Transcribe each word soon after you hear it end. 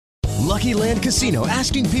Lucky Land Casino,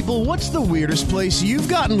 asking people, what's the weirdest place you've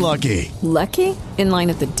gotten lucky? Lucky? In line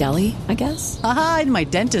at the deli, I guess? Aha, in my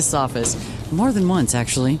dentist's office. More than once,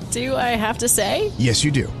 actually. Do I have to say? Yes,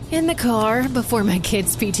 you do. In the car before my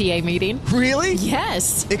kids' PTA meeting. Really?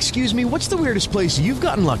 Yes. Excuse me, what's the weirdest place you've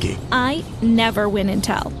gotten lucky? I never win and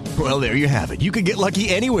tell. Well, there you have it. You can get lucky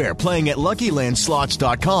anywhere, playing at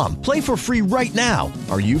LuckyLandSlots.com. Play for free right now.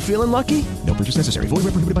 Are you feeling lucky? No purchase necessary. Void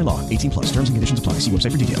where prohibited by law. 18+. Terms and conditions apply. See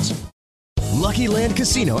website for details. Lucky Land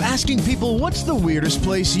Casino, asking people, what's the weirdest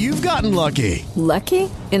place you've gotten lucky? Lucky?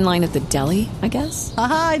 In line at the deli, I guess?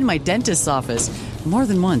 Aha, in my dentist's office. More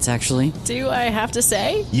than once, actually. Do I have to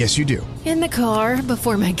say? Yes, you do. In the car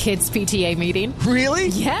before my kids' PTA meeting. Really?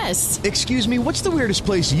 Yes. Excuse me, what's the weirdest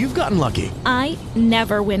place you've gotten lucky? I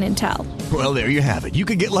never win and tell. Well, there you have it. You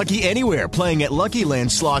can get lucky anywhere, playing at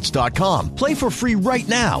LuckyLandSlots.com. Play for free right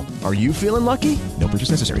now. Are you feeling lucky? No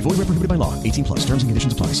purchase necessary. Void where prohibited by law. 18+. Terms and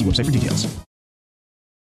conditions apply. See website for details.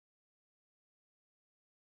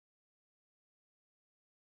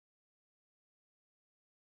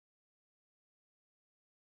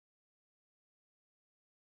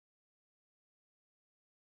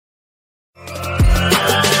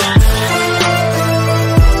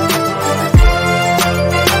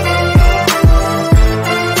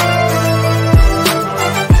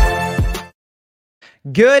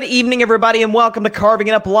 Good evening, everybody, and welcome to Carving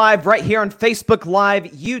It Up Live right here on Facebook Live,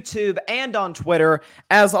 YouTube, and on Twitter.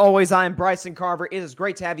 As always, I am Bryson Carver. It is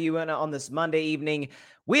great to have you in on this Monday evening.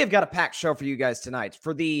 We have got a packed show for you guys tonight.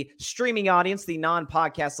 For the streaming audience, the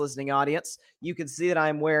non-podcast listening audience, you can see that I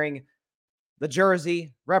am wearing the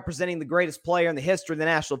jersey representing the greatest player in the history of the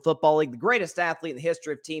National Football League, the greatest athlete in the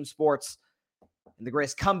history of team sports, and the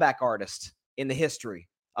greatest comeback artist in the history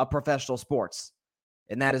of professional sports.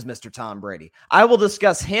 And that is Mr. Tom Brady. I will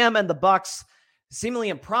discuss him and the Bucs' seemingly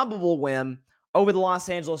improbable win over the Los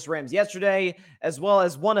Angeles Rams yesterday, as well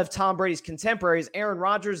as one of Tom Brady's contemporaries, Aaron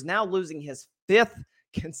Rodgers, now losing his 5th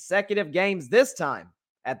consecutive games, this time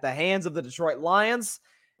at the hands of the Detroit Lions.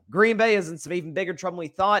 Green Bay is in some even bigger trouble than we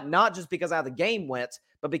thought, not just because how the game went,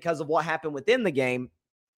 but because of what happened within the game.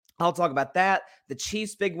 I'll talk about that. The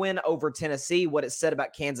Chiefs' big win over Tennessee, what it said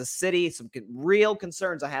about Kansas City, some real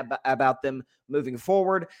concerns I have about them moving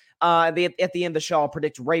forward. At the end of the show, I'll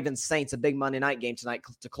predict Ravens-Saints, a big Monday night game tonight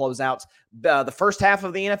to close out the first half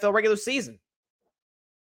of the NFL regular season.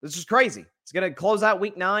 This is crazy. It's going to close out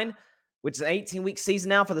Week 9, which is an 18-week season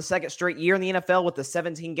now for the second straight year in the NFL with the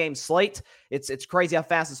 17-game slate. It's crazy how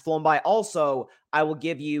fast it's flown by. Also, I will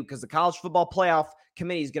give you, because the College Football Playoff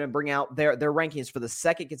Committee is going to bring out their rankings for the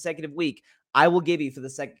second consecutive week. I will give you for the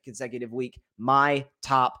second consecutive week my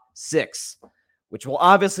top 6, which will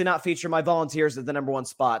obviously not feature my Volunteers at the number 1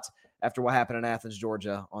 spot after what happened in Athens,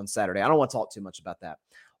 Georgia on Saturday. I don't want to talk too much about that.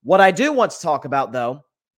 What I do want to talk about, though,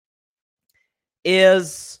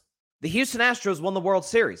 is the Houston Astros won the World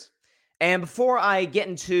Series. And before I get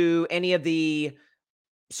into any of the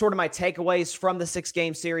sort of my takeaways from the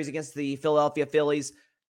 6-game series against the Philadelphia Phillies,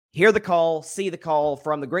 hear the call, see the call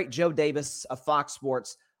from the great Joe Davis of Fox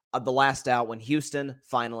Sports of the last out when Houston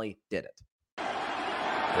finally did it.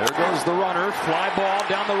 There goes the runner. Fly ball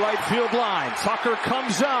down the right field line. Tucker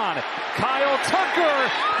comes on. Kyle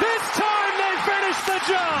Tucker. This time they finish the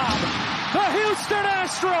job. The Houston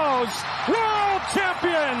Astros, world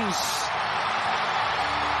champions.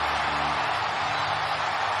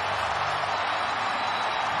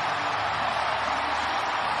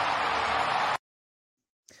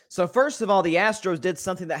 So first of all, the Astros did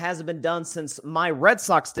something that hasn't been done since my Red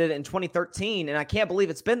Sox did it in 2013, and I can't believe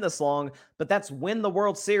it's been this long, but that's win the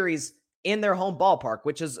World Series in their home ballpark,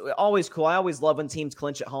 which is always cool. I always love when teams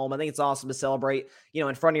clinch at home. I think it's awesome to celebrate,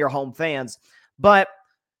 in front of your home fans. But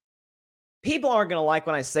people aren't going to like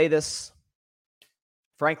when I say this.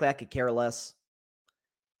 Frankly, I could care less.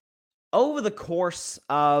 Over the course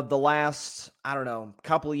of the last,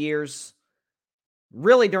 couple of years,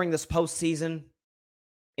 really during this postseason,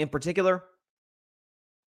 in particular,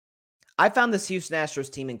 I found this Houston Astros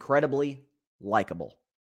team incredibly likable.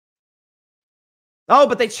 Oh,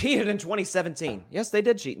 but they cheated in 2017. Yes, they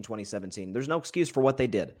did cheat in 2017. There's no excuse for what they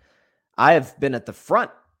did. I have been at the front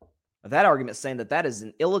of that argument saying that is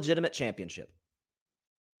an illegitimate championship.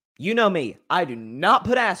 You know me. I do not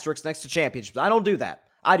put asterisks next to championships. I don't do that.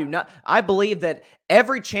 I do not. I believe that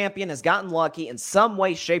every champion has gotten lucky in some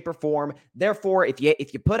way, shape, or form. Therefore, if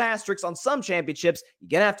you put asterisks on some championships, you're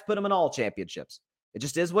going to have to put them in all championships. It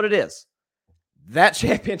just is what it is. That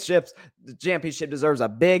championship deserves a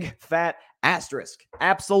big, fat asterisk.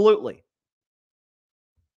 Absolutely.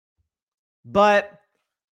 But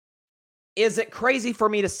is it crazy for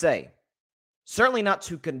me to say? Certainly not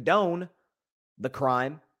to condone the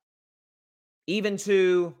crime. even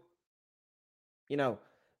to,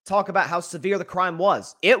 talk about how severe the crime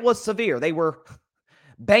was. It was severe. They were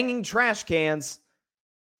banging trash cans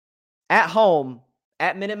at home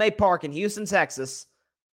at Minute Maid Park in Houston, Texas,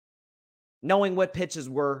 knowing what pitches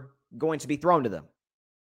were going to be thrown to them.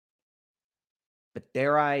 But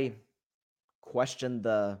dare I question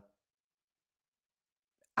the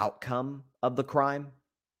outcome of the crime?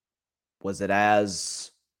 Was it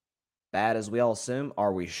as bad as we all assume?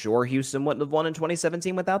 Are we sure Houston wouldn't have won in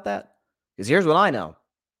 2017 without that? Because here's what I know.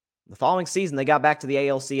 The following season, they got back to the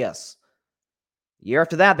ALCS. Year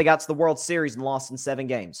after that, they got to the World Series and lost in 7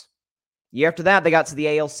 games. Year after that, they got to the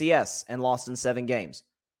ALCS and lost in 7 games.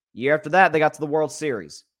 Year after that, they got to the World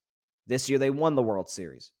Series. This year, they won the World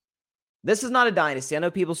Series. This is not a dynasty. I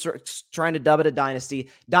know people are trying to dub it a dynasty.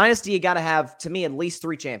 Dynasty, you got to have, to me, at least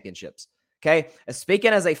 3 championships. Okay?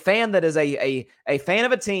 Speaking as a fan that is a fan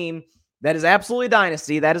of a team that is absolutely a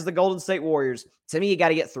dynasty, that is the Golden State Warriors, to me, you got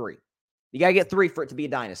to get 3. You got to get 3 for it to be a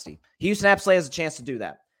dynasty. Houston absolutely has a chance to do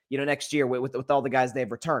that, next year with all the guys they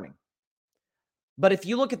have returning. But if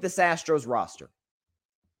you look at this Astros roster,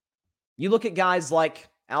 you look at guys like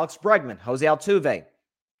Alex Bregman, Jose Altuve,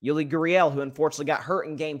 Yuli Gurriel, who unfortunately got hurt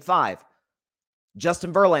in Game 5,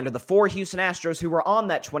 Justin Verlander, the 4 Houston Astros who were on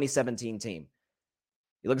that 2017 team.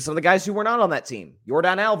 You look at some of the guys who were not on that team.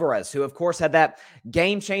 Yordan Alvarez, who, of course, had that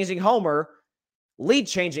game-changing homer,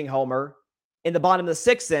 lead-changing homer in the bottom of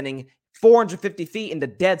the 6th inning, 450 feet into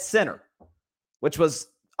dead center, which was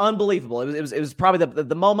unbelievable. It was probably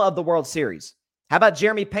the moment of the World Series. How about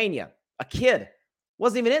Jeremy Pena, a kid?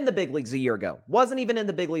 Wasn't even in the big leagues a year ago.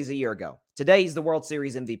 Today, he's the World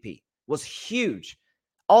Series MVP. Was huge.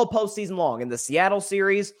 All postseason long in the Seattle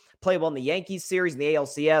series, played well in the Yankees series, in the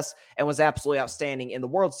ALCS, and was absolutely outstanding in the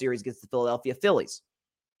World Series against the Philadelphia Phillies.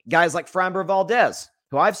 Guys like Framber Valdez,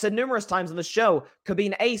 who I've said numerous times on the show, could be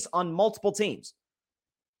an ace on multiple teams.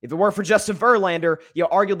 If it weren't for Justin Verlander,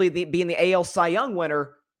 arguably being the AL Cy Young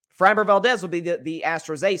winner, Framber Valdez would be the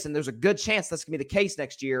Astros ace, and there's a good chance that's going to be the case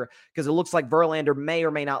next year because it looks like Verlander may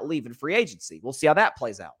or may not leave in free agency. We'll see how that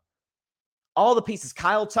plays out. All the pieces.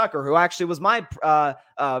 Kyle Tucker, who actually was my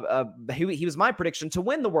he was my prediction to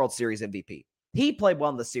win the World Series MVP. He played well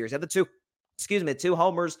in the series. Had the 2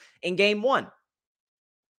 homers in Game 1.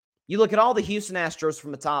 You look at all the Houston Astros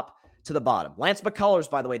from the top to the bottom. Lance McCullers,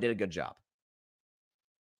 by the way, did a good job.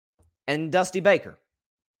 And Dusty Baker,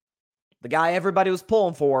 the guy everybody was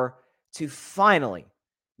pulling for to finally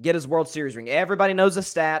get his World Series ring. Everybody knows the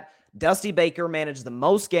stat. Dusty Baker managed the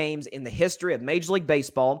most games in the history of Major League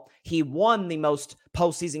Baseball. He won the most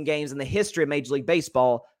postseason games in the history of Major League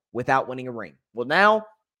Baseball without winning a ring. Well, now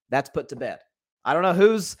that's put to bed. I don't know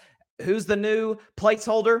who's the new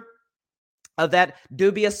placeholder of that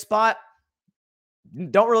dubious spot.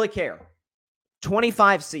 Don't really care.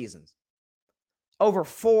 25 seasons. Over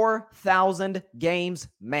 4,000 games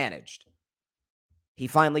managed. He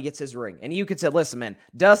finally gets his ring. And you could say, listen, man,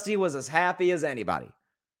 Dusty was as happy as anybody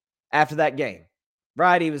after that game,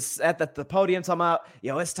 right? He was at the podium talking about,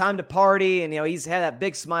 it's time to party. And, he's had that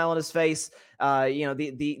big smile on his face.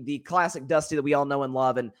 The classic Dusty that we all know and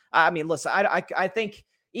love. And I mean, listen, I think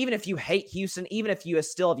even if you hate Houston, even if you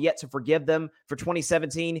still have yet to forgive them for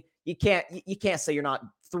 2017, you can't say you're not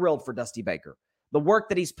thrilled for Dusty Baker. The work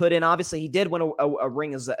that he's put in, obviously he did win a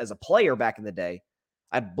ring as a player back in the day.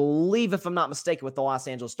 I believe, if I'm not mistaken, with the Los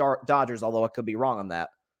Angeles Dodgers, although I could be wrong on that.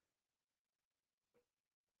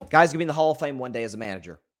 Guy's going to be in the Hall of Fame one day as a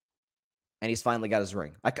manager. And he's finally got his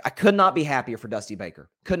ring. I could not be happier for Dusty Baker.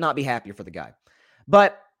 Could not be happier for the guy.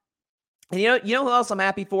 But, you know who else I'm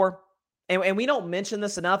happy for? And we don't mention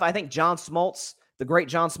this enough. I think John Smoltz, the great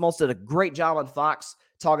John Smoltz, did a great job on Fox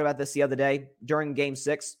talking about this the other day during Game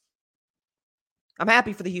 6. I'm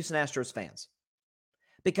happy for the Houston Astros fans.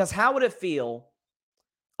 Because how would it feel?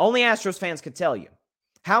 Only Astros fans could tell you.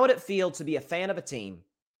 How would it feel to be a fan of a team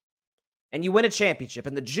and you win a championship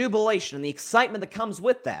and the jubilation and the excitement that comes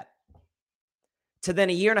with that, to then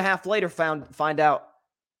a year and a half later find out,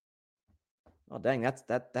 oh, dang,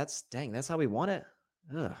 that's how we won it?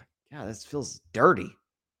 Ugh, God, this feels dirty.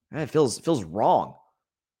 It feels wrong.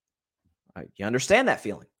 You understand that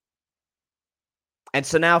feeling. And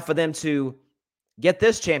so now for them to get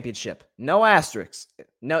this championship, no asterisks,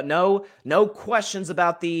 no questions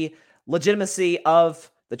about the legitimacy of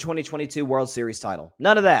the 2022 World Series title.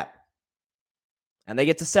 None of that. And they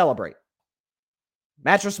get to celebrate.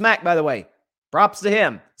 Mattress Mac, by the way, props to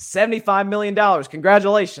him. $75 million.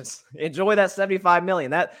 Congratulations. Enjoy that $75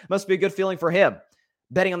 million. That must be a good feeling for him.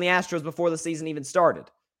 Betting on the Astros before the season even started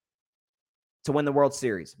to win the World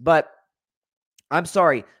Series. But I'm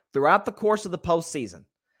sorry, throughout the course of the postseason,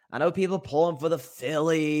 I know people pulling for the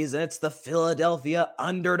Phillies, and it's the Philadelphia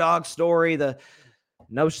underdog story, the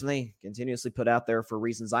notion they continuously put out there for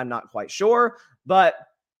reasons I'm not quite sure. But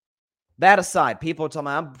that aside, people are talking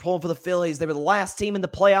about, I'm pulling for the Phillies. They were the last team in the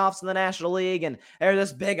playoffs in the National League, and they're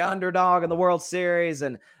this big underdog in the World Series,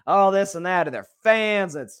 and all this and that, and their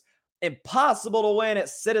fans. It's impossible to win at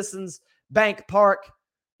Citizens Bank Park.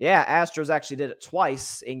 Yeah, Astros actually did it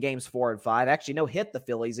twice in games 4 and 5. Actually, no hit the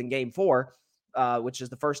Phillies in game 4, which is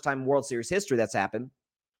the first time in World Series history that's happened.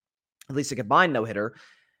 At least a combined no-hitter.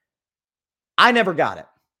 I never got it.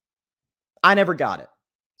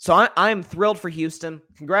 So I'm thrilled for Houston.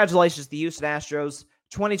 Congratulations to the Houston Astros,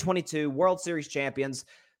 2022 World Series champions.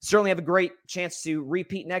 Certainly have a great chance to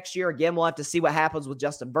repeat next year. Again, we'll have to see what happens with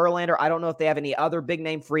Justin Verlander. I don't know if they have any other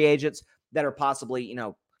big-name free agents that are possibly,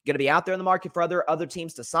 going to be out there in the market for other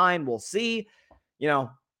teams to sign. We'll see.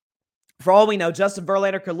 For all we know, Justin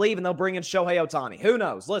Verlander could leave and they'll bring in Shohei Ohtani. Who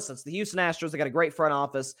knows? Listen, it's the Houston Astros. They got a great front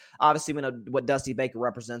office. Obviously, we know what Dusty Baker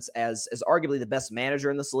represents as arguably the best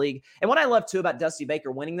manager in this league. And what I love, too, about Dusty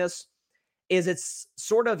Baker winning this is it's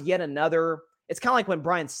sort of yet another – it's kind of like when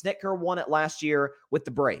Brian Snitker won it last year with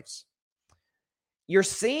the Braves. You're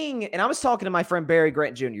seeing – and I was talking to my friend Barry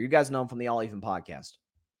Grant Jr. You guys know him from the All Even podcast,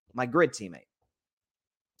 my grid teammate.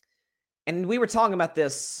 And we were talking about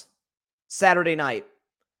this Saturday night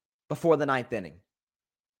before the 9th inning.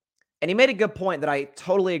 And he made a good point that I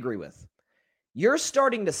totally agree with. You're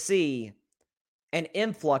starting to see an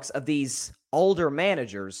influx of these older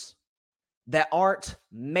managers that aren't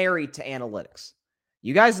married to analytics.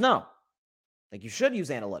 You guys know, you should use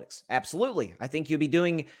analytics. Absolutely. I think you'd be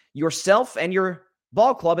doing yourself and your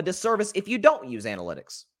ball club a disservice if you don't use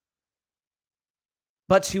analytics.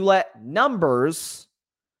 But to let numbers,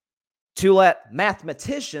 to let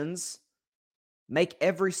mathematicians make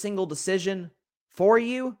every single decision for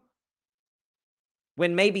you,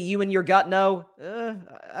 when maybe you and your gut know,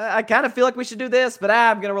 I kind of feel like we should do this, but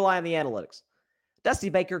I'm going to rely on the analytics. Dusty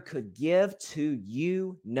Baker could give to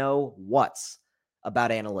you know what's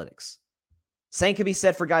about analytics. Same could be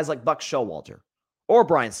said for guys like Buck Showalter or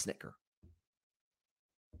Brian Snitker.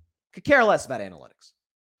 Could care less about analytics.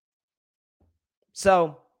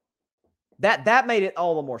 So that made it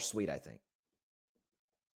all the more sweet, I think.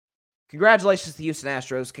 Congratulations to the Houston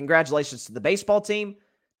Astros. Congratulations to the baseball team,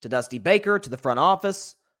 to Dusty Baker, to the front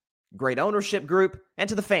office, great ownership group, and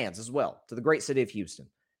to the fans as well, to the great city of Houston.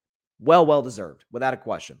 Well deserved, without a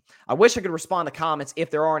question. I wish I could respond to comments if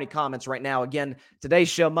there are any comments right now. Again, today's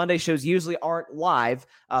show, Monday shows usually aren't live.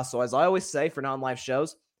 So as I always say for non-live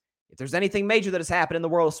shows, if there's anything major that has happened in the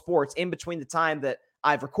world of sports in between the time that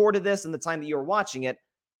I've recorded this and the time that you're watching it,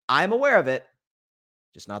 I'm aware of it,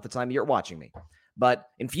 just not the time you're watching me. But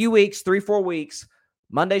in a few weeks, 3-4 weeks,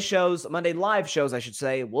 Monday live shows, I should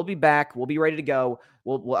say, we'll be back. We'll be ready to go.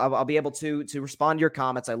 I'll be able to respond to your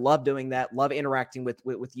comments. I love doing that. Love interacting with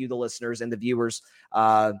you, the listeners and the viewers.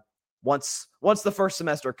 Once the first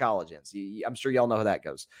semester of college ends, I'm sure y'all know how that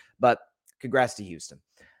goes. But congrats to Houston.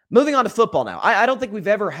 Moving on to football now. I don't think we've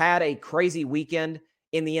ever had a crazy weekend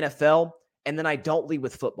in the NFL, and then I don't lead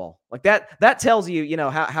with football. Like that tells you,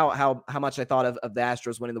 how much I thought of the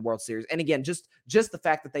Astros winning the World Series. And again, just the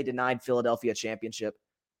fact that they denied Philadelphia a championship,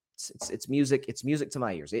 it's music. It's music to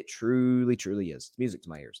my ears. It truly, truly is. It's music to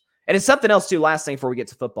my ears. And it's something else too. Last thing before we get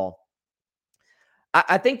to football.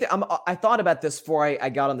 I think that I thought about this before I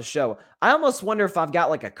got on the show. I almost wonder if I've got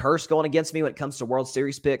like a curse going against me when it comes to World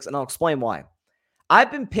Series picks, and I'll explain why. I've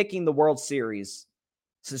been picking the World Series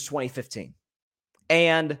since 2015.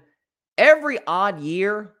 And every odd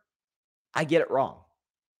year, I get it wrong.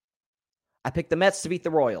 I picked the Mets to beat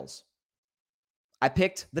the Royals. I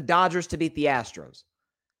picked the Dodgers to beat the Astros.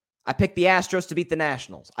 I picked the Astros to beat the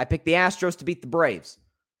Nationals. I picked the Astros to beat the Braves.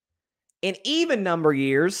 In even number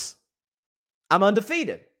years, I'm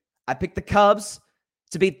undefeated. I picked the Cubs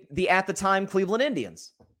to beat the, at the time, Cleveland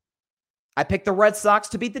Indians. I picked the Red Sox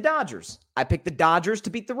to beat the Dodgers. I picked the Dodgers to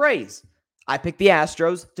beat the Rays. I picked the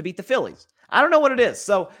Astros to beat the Phillies. I don't know what it is.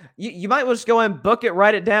 So you might just go and book it,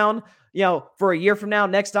 write it down, for a year from now,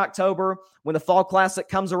 next October, when the Fall Classic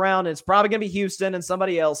comes around, and it's probably going to be Houston and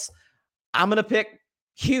somebody else. I'm going to pick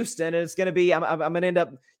Houston, and it's going to be, I'm going to end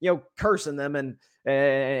up, cursing them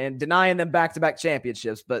and denying them back-to-back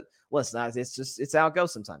championships. But listen, it's how it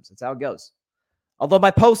goes sometimes. It's how it goes. Although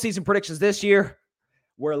my postseason predictions this year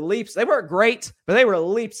were leaps. They weren't great, but they were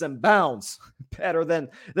leaps and bounds better than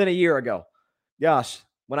a year ago. Gosh,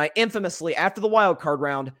 when I infamously, after the wild card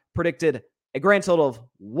round, predicted a grand total of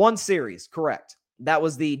one series correct. That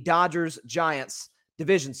was the Dodgers-Giants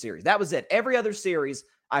division series. That was it. Every other series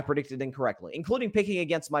I predicted incorrectly, including picking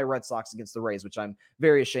against my Red Sox against the Rays, which I'm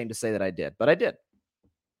very ashamed to say that I did, but I did.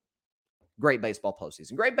 great baseball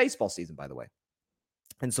postseason. Great baseball season, by the way.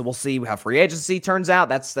 And so we'll see how free agency turns out.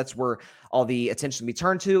 That's where all the attention will be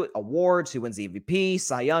turned to. Awards, who wins the MVP,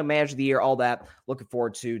 Cy Young, Manager of the Year, all that. Looking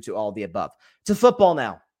forward to all the above. To football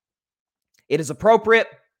now. It is appropriate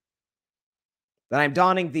that I'm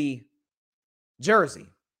donning the jersey,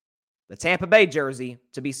 the Tampa Bay jersey,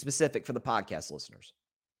 to be specific for the podcast listeners.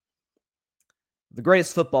 The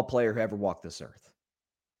greatest football player who ever walked this earth.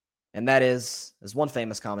 And that is, as one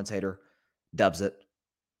famous commentator dubs it,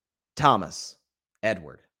 Thomas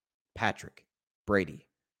Edward Patrick Brady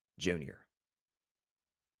Jr.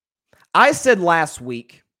 I said last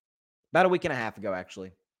week, about a week and a half ago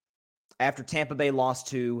actually, after Tampa Bay lost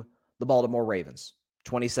to the Baltimore Ravens,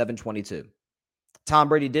 27-22. Tom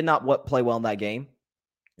Brady did not play well in that game.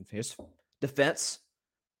 In his defense,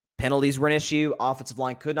 penalties were an issue. Offensive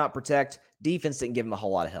line could not protect. Defense didn't give him a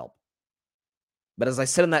whole lot of help. But as I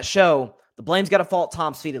said in that show, the blame's got to fall at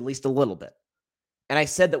Tom's feet at least a little bit. And I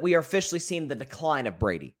said that we are officially seeing the decline of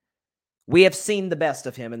Brady. We have seen the best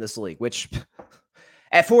of him in this league, which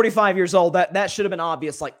at 45 years old, that should have been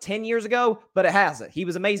obvious like 10 years ago, but it hasn't. He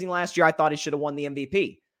was amazing last year. I thought he should have won the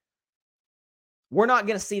MVP. We're not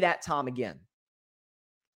going to see that Tom again.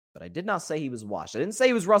 But I did not say he was washed. I didn't say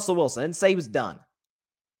he was Russell Wilson. I didn't say he was done.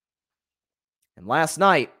 And last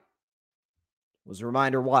night was a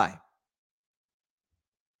reminder why.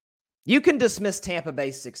 You can dismiss Tampa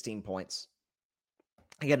Bay's 16 points.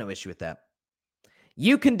 I got no issue with that.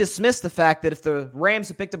 You can dismiss the fact that if the Rams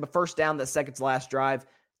had picked up a first down that second to last drive,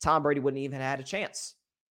 Tom Brady wouldn't even have had a chance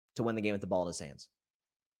to win the game with the ball in his hands.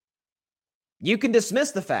 You can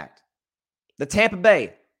dismiss the fact that Tampa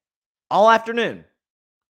Bay, all afternoon,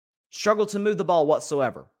 struggled to move the ball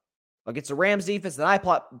whatsoever against a Rams defense that I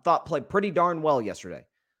thought played pretty darn well yesterday.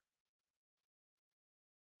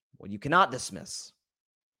 What you cannot dismiss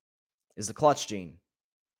is the clutch gene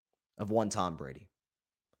of one Tom Brady.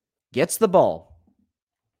 Gets the ball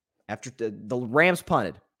after the Rams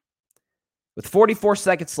punted with 44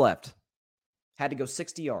 seconds left. Had to go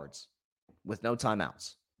 60 yards with no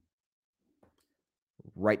timeouts.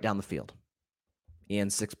 Right down the field in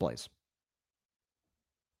 6 plays.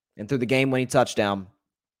 And through the game-winning touchdown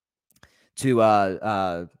to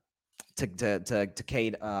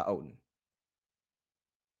Cade Oten.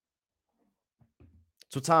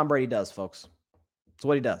 That's what Tom Brady does, folks. That's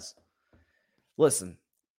what he does. Listen,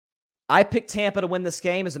 I picked Tampa to win this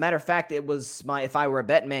game. As a matter of fact, it was if I were a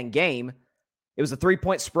betting man game, it was a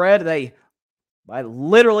 3-point spread. I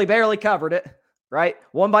literally barely covered it, right?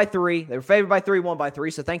 1 by 3. They were favored by 3, 1 by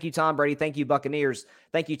 3. So thank you, Tom Brady. Thank you, Buccaneers.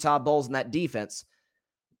 Thank you, Todd Bowles and that defense.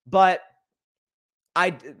 But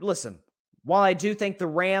listen, while I do think the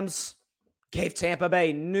Rams gave Tampa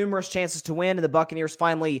Bay numerous chances to win and the Buccaneers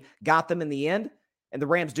finally got them in the end, and the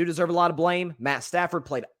Rams do deserve a lot of blame. Matt Stafford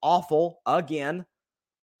played awful again.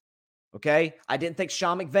 Okay? I didn't think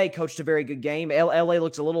Sean McVay coached a very good game. LA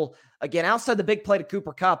looks a little, again, outside the big play to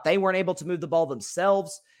Cooper Kupp, they weren't able to move the ball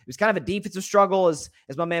themselves. It was kind of a defensive struggle as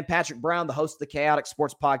my man Patrick Brown, the host of the Chaotic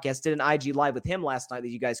Sports Podcast, did an IG Live with him last night that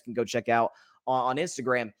you guys can go check out on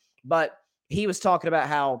Instagram. But he was talking about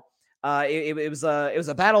how it was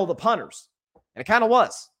a battle of the punters. And it kind of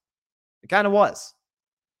was. It kind of was.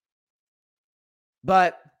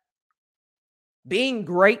 But being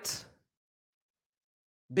great,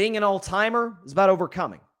 being an all-timer is about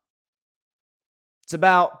overcoming. It's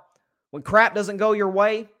about when crap doesn't go your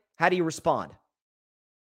way, how do you respond?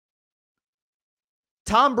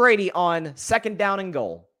 Tom Brady on 2nd down and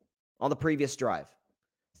goal on the previous drive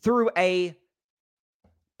threw a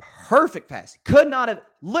perfect pass.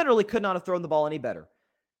 Literally could not have thrown the ball any better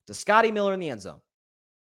to Scotty Miller in the end zone.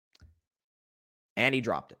 And he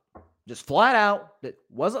dropped it. Just flat out. It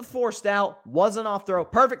wasn't forced out. Wasn't off throw.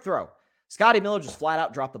 Perfect throw. Scotty Miller just flat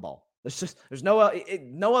out dropped the ball. There's no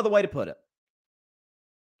other way to put it.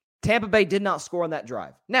 Tampa Bay did not score on that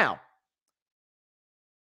drive. Now,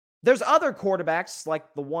 there's other quarterbacks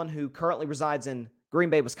like the one who currently resides in Green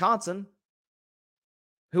Bay, Wisconsin,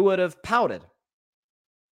 who would have pouted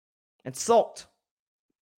and sulked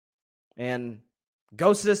and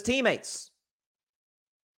ghosted his teammates.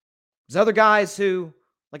 There's other guys who,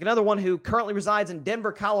 like another one who currently resides in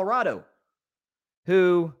Denver, Colorado,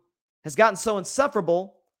 who has gotten so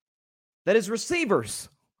insufferable that his receivers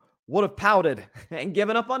would have pouted and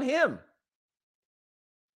given up on him.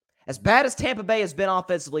 As bad as Tampa Bay has been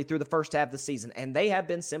offensively through the first half of the season, and they have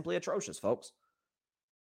been simply atrocious, folks.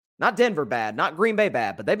 Not Denver bad, not Green Bay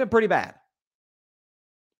bad, but they've been pretty bad.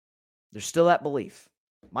 There's still that belief.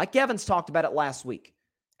 Mike Evans talked about it last week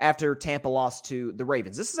after Tampa lost to the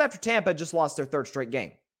Ravens. This is after Tampa just lost their 3rd straight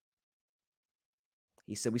game.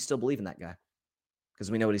 He said, we still believe in that guy. because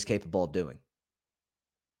we know what he's capable of doing.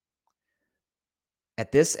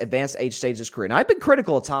 At this advanced age stage of his career. And I've been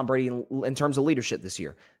critical of Tom Brady in terms of leadership this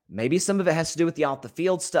year. Maybe some of it has to do with the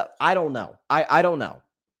off-the-field stuff. I don't know. I don't know.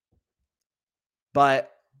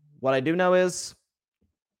 But what I do know is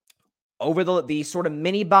over the sort of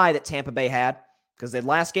mini bye that Tampa Bay had, because the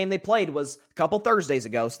last game they played was a couple Thursdays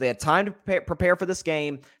ago, so they had time to prepare for this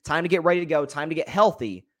game, time to get ready to go, time to get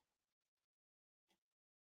healthy.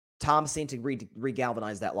 Tom seemed to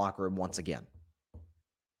re-galvanize that locker room once again.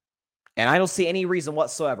 And I don't see any reason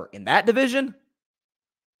whatsoever. In that division,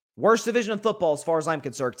 worst division in football as far as I'm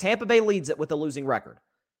concerned, Tampa Bay leads it with a losing record.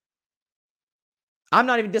 I'm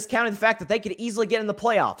not even discounting the fact that they could easily get in the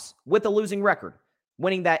playoffs with a losing record,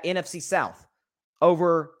 winning that NFC South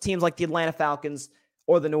over teams like the Atlanta Falcons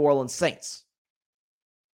or the New Orleans Saints.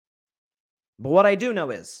 But what I do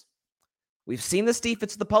know is we've seen this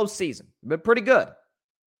defense in the postseason. Been pretty good.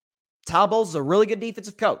 Todd Bowles is a really good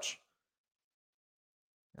defensive coach.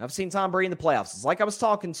 I've seen Tom Brady in the playoffs. It's like I was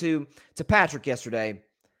talking to Patrick yesterday.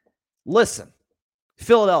 Listen,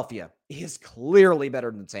 Philadelphia is clearly better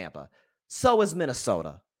than Tampa. So is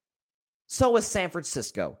Minnesota. So is San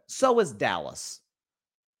Francisco. So is Dallas.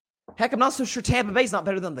 Heck, I'm not so sure Tampa Bay's not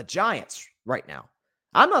better than the Giants right now.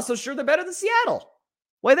 I'm not so sure they're better than Seattle.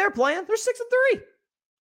 The way they're playing, they're 6-3.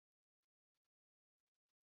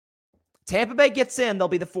 Tampa Bay gets in, they'll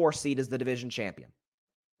be the 4 seed as the division champion.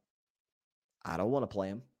 I don't want to play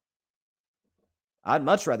them. I'd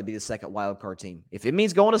much rather be the second wildcard team. If it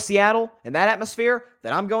means going to Seattle in that atmosphere,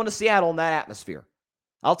 then I'm going to Seattle in that atmosphere.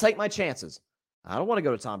 I'll take my chances. I don't want to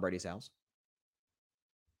go to Tom Brady's house.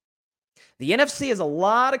 The NFC has a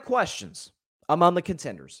lot of questions among the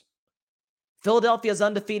contenders. Philadelphia is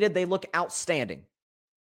undefeated. They look outstanding.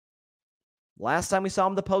 Last time we saw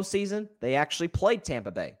them in the postseason, they actually played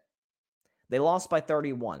Tampa Bay. They lost by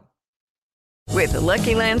 31. With the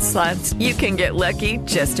Lucky Land Slots, you can get lucky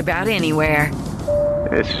just about anywhere.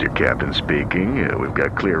 This is your captain speaking. We've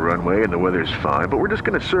got clear runway and the weather's fine, but we're just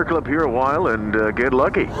going to circle up here a while and get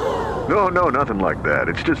lucky. No, nothing like that.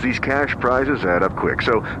 It's just these cash prizes add up quick.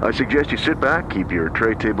 So I suggest you sit back, keep your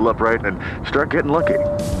tray table upright, and start getting lucky.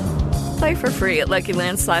 Play for free at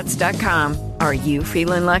LuckyLandSlots.com. Are you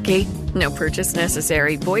feeling lucky? No purchase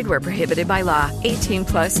necessary. Void where prohibited by law.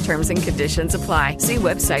 18+ terms and conditions apply. See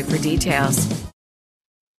website for details.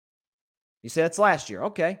 You say that's last year.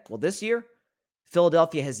 Okay. Well, this year,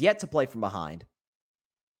 Philadelphia has yet to play from behind.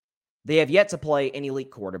 They have yet to play an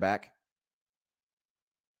elite quarterback.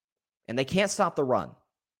 And they can't stop the run.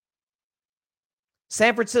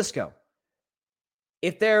 San Francisco.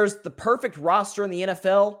 If there's the perfect roster in the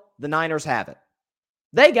NFL, the Niners have it.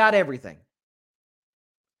 They got everything.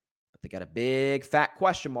 But they got a big fat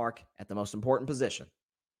question mark at the most important position.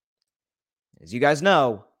 As you guys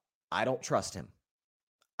know, I don't trust him.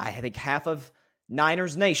 I think half of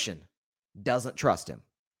Niners Nation doesn't trust him.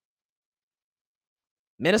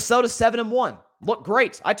 Minnesota 7-1. Look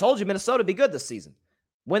great. I told you Minnesota would be good this season.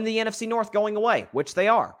 Win the NFC North going away, which they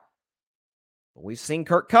are. But we've seen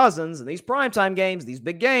Kirk Cousins in these primetime games, these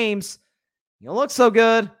big games. You don't look so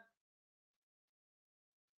good.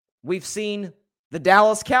 We've seen the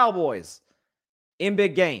Dallas Cowboys in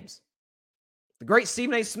big games. The great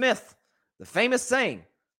Stephen A. Smith, the famous saying,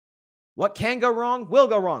 what can go wrong will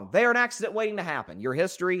go wrong. They are an accident waiting to happen. Your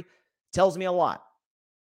history tells me a lot.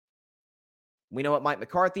 We know what Mike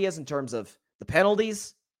McCarthy is in terms of the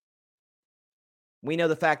penalties. We know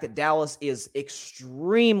the fact that Dallas is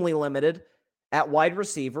extremely limited at wide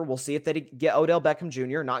receiver. We'll see if they get Odell Beckham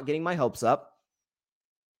Jr., not getting my hopes up.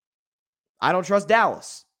 I don't trust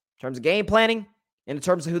Dallas in terms of game planning and in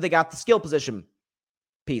terms of who they got the skill position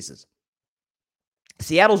pieces.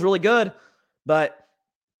 Seattle's really good, but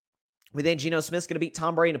we think Geno Smith's going to beat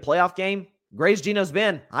Tom Brady in a playoff game. Great as Geno's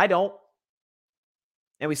been, I don't.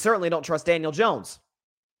 And we certainly don't trust Daniel Jones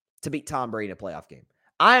to beat Tom Brady in a playoff game.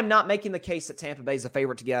 I am not making the case that Tampa Bay is a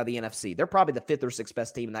favorite to get out of the NFC. They're probably the 5th or 6th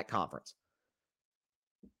best team in that conference.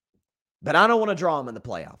 But I don't want to draw them in the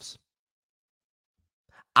playoffs.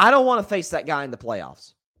 I don't want to face that guy in the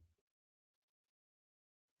playoffs.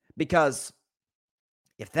 Because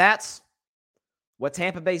if that's what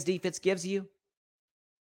Tampa Bay's defense gives you,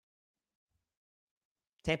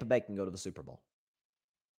 Tampa Bay can go to the Super Bowl.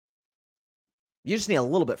 You just need a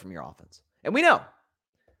little bit from your offense. And we know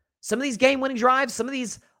some of these game-winning drives, some of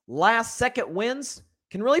these last-second wins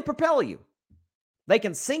can really propel you. They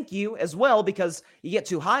can sink you as well because you get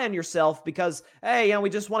too high on yourself because, hey, we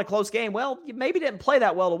just won a close game. Well, you maybe didn't play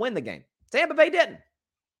that well to win the game. Tampa Bay didn't.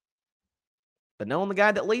 But knowing the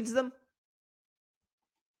guy that leads them,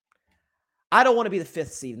 I don't want to be the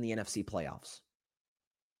 5th seed in the NFC playoffs.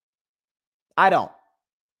 I don't.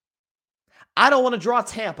 I don't want to draw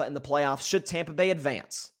Tampa in the playoffs should Tampa Bay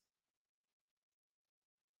advance.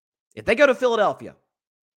 If they go to Philadelphia,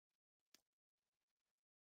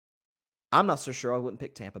 I'm not so sure I wouldn't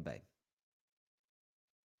pick Tampa Bay.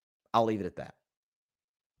 I'll leave it at that.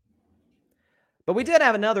 But we did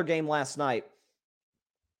have another game last night.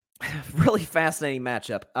 Really fascinating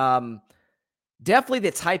matchup. Definitely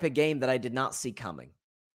the type of game that I did not see coming.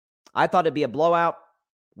 I thought it'd be a blowout.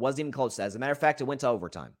 Wasn't even close. As a matter of fact, it went to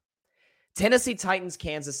overtime. Tennessee Titans,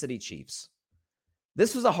 Kansas City Chiefs.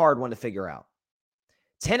 This was a hard one to figure out.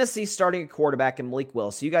 Tennessee starting a quarterback in Malik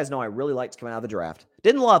Willis. So you guys know I really liked coming out of the draft.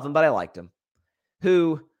 Didn't love him, but I liked him.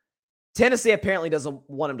 Who Tennessee apparently doesn't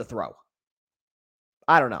want him to throw.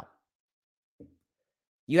 I don't know.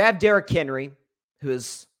 You have Derrick Henry, who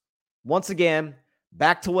is, once again,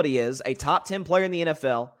 back to what he is, a top 10 player in the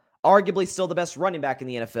NFL, arguably still the best running back in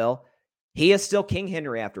the NFL. He is still King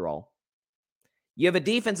Henry after all. You have a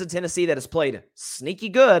defense in Tennessee that has played sneaky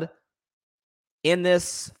good in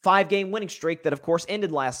this 5-game winning streak that, of course,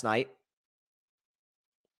 ended last night.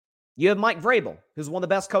 You have Mike Vrabel, who's one of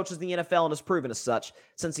the best coaches in the NFL and has proven as such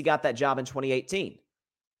since he got that job in 2018.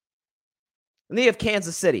 And then you have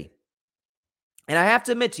Kansas City. And I have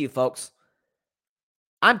to admit to you, folks,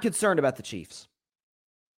 I'm concerned about the Chiefs.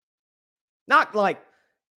 Not like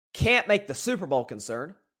can't make the Super Bowl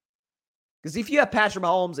concern. Because if you have Patrick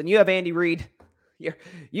Mahomes and you have Andy Reid,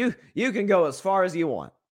 you can go as far as you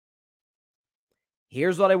want.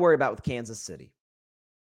 Here's what I worry about with Kansas City.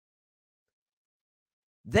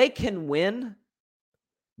 They can win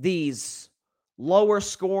these lower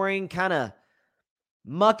scoring, kind of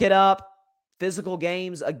muck it up, physical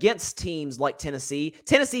games against teams like Tennessee.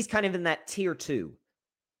 Tennessee's kind of in that tier 2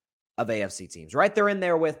 of AFC teams, right? They're in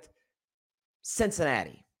there with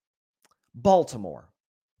Cincinnati, Baltimore.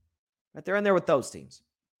 Right? They're in there with those teams.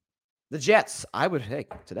 The Jets,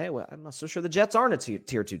 today, I'm not so sure the Jets aren't a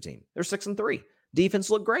tier 2 team. They're 6-3. Defense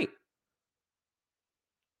looked great.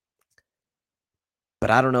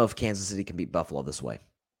 But I don't know if Kansas City can beat Buffalo this way.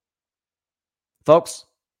 Folks,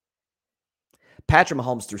 Patrick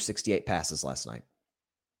Mahomes threw 68 passes last night.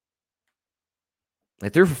 They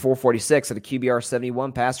threw for 446 at a QBR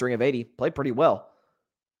 71, passer rating of 80. Played pretty well.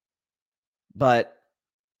 But,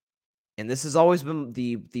 and this has always been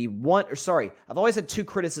I've always had 2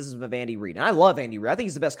 criticisms of Andy Reid. And I love Andy Reid. I think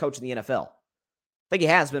he's the best coach in the NFL. I think he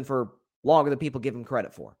has been for longer than people give him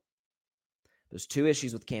credit for. There's 2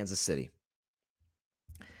 issues with Kansas City.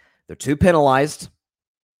 They're too penalized,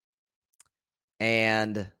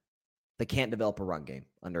 and they can't develop a run game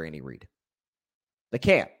under Andy Reid. They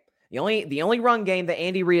can't. The only run game that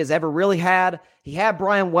Andy Reid has ever really had, he had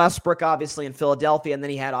Brian Westbrook, obviously, in Philadelphia, and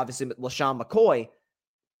then he had, obviously, LaShawn McCoy.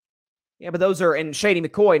 Yeah, but those are, and Shady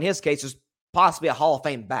McCoy, in his case, is possibly a Hall of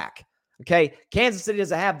Fame back. Okay? Kansas City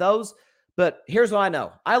doesn't have those, but here's what I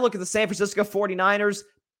know. I look at the San Francisco 49ers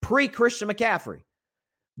pre-Christian McCaffrey.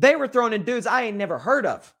 They were throwing in dudes I ain't never heard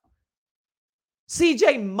of.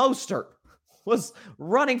 C.J. Mostert was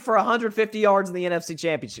running for 150 yards in the NFC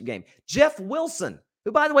Championship game. Jeff Wilson,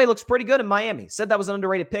 who, by the way, looks pretty good in Miami, said that was an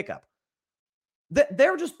underrated pickup.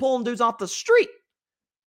 They're just pulling dudes off the street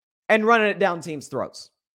and running it down teams' throats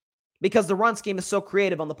because the run scheme is so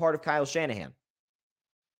creative on the part of Kyle Shanahan.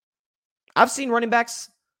 I've seen running backs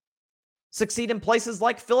succeed in places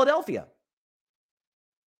like Philadelphia.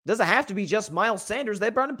 Doesn't have to be just Miles Sanders.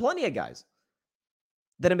 They've brought in plenty of guys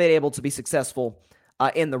that have been able to be successful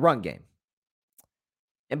in the run game.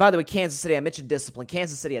 And by the way, Kansas City, I mentioned discipline.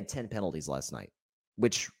 Kansas City had 10 penalties last night,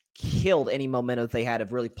 which killed any momentum they had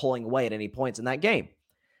of really pulling away at any points in that game.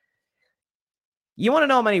 You want to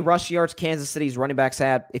know how many rush yards Kansas City's running backs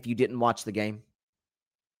had if you didn't watch the game?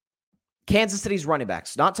 Kansas City's running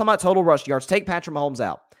backs, not talking about total rush yards. Take Patrick Mahomes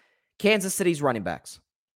out. Kansas City's running backs.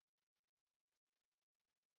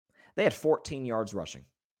 They had 14 yards rushing.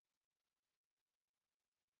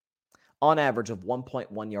 On average of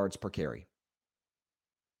 1.1 yards per carry.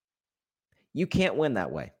 You can't win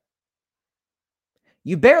that way.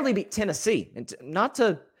 You barely beat Tennessee. And not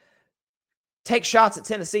to take shots at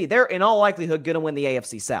Tennessee, they're in all likelihood going to win the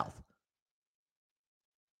AFC South.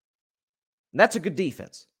 And that's a good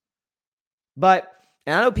defense. But,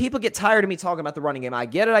 and I know people get tired of me talking about the running game. I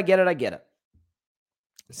get it.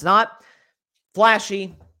 It's not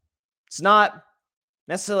flashy. It's not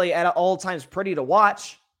necessarily at all times pretty to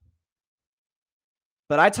watch.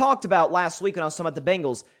 But I talked about last week when I was talking about the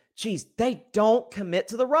Bengals, geez, they don't commit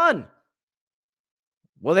to the run.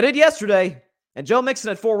 Well, they did yesterday, and Joe Mixon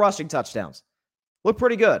had 4 rushing touchdowns. Looked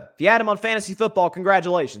pretty good. If you had him on fantasy football,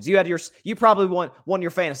 congratulations. You probably won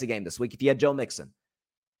your fantasy game this week if you had Joe Mixon.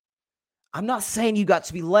 I'm not saying you got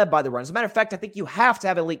to be led by the run. As a matter of fact, I think you have to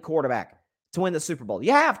have an elite quarterback to win the Super Bowl.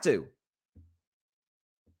 You have to.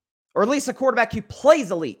 Or at least a quarterback who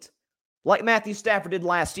plays elite, like Matthew Stafford did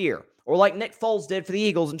last year, or like Nick Foles did for the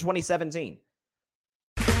Eagles in 2017.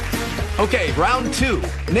 Okay, round 2.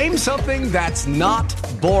 Name something that's not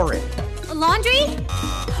boring. A laundry?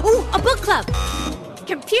 Ooh, a book club.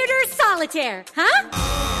 Computer solitaire, huh?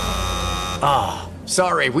 Ah,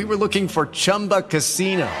 sorry, we were looking for Chumba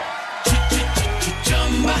Casino.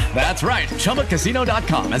 That's right,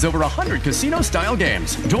 ChumbaCasino.com has over 100 casino-style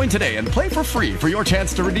games. Join today and play for free for your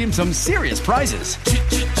chance to redeem some serious prizes.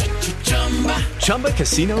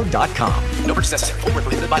 ChumbaCasino.com. No purchase necessary. Void where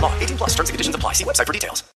prohibited by law. 18 plus terms and conditions apply. See website for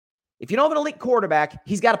details. If you don't have an elite quarterback,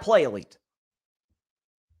 he's got to play elite.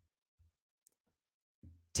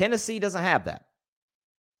 Tennessee doesn't have that.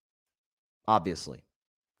 Obviously.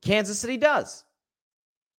 Kansas City does.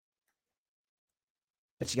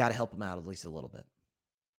 But you got to help him out at least a little bit.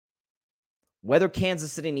 Whether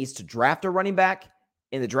Kansas City needs to draft a running back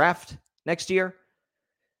in the draft next year,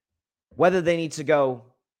 whether they need to go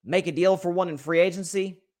make a deal for one in free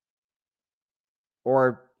agency,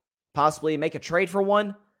 or possibly make a trade for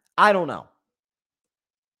one, I don't know.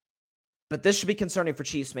 But this should be concerning for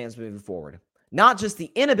Chiefs fans moving forward. Not just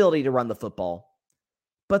the inability to run the football,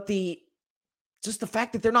 but just the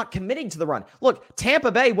fact that they're not committing to the run. Look,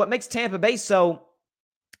 Tampa Bay, what makes Tampa Bay so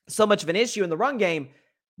much of an issue in the run game,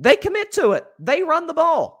 they commit to it. They run the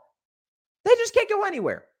ball. They just can't go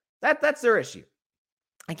anywhere. That's their issue.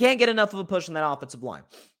 I can't get enough of a push on that offensive line.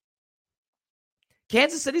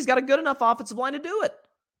 Kansas City's got a good enough offensive line to do it.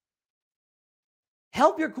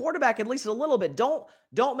 Help your quarterback at least a little bit.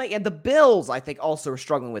 Don't make, and the Bills, I think, also are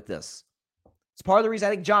struggling with this. It's part of the reason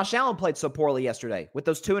I think Josh Allen played so poorly yesterday with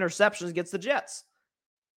those 2 interceptions against the Jets.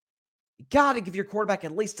 You got to give your quarterback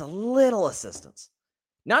at least a little assistance.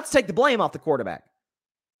 Not to take the blame off the quarterback,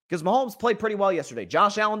 because Mahomes played pretty well yesterday.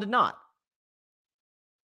 Josh Allen did not.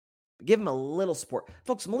 But give him a little support.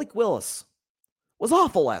 Folks, Malik Willis was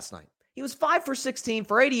awful last night. He was 5 for 16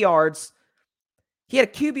 for 80 yards. He had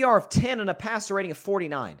a QBR of 10 and a passer rating of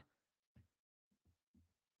 49.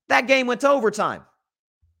 That game went to overtime.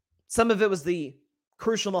 Some of it was the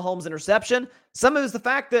crucial Mahomes interception. Some of it was the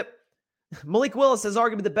fact that Malik Willis is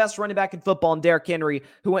arguably the best running back in football, and Derrick Henry,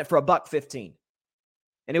 who went for $115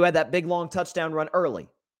 and who had that big, long touchdown run early.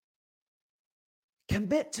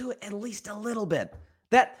 Commit to it at least a little bit.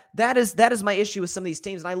 That is my issue with some of these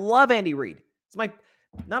teams, and I love Andy Reid.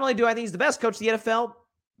 Not only do I think he's the best coach in the NFL,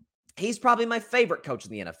 he's probably my favorite coach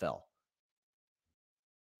in the NFL.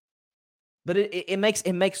 But it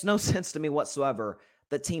makes no sense to me whatsoever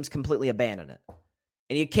that teams completely abandon it.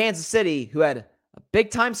 And you had Kansas City, who had a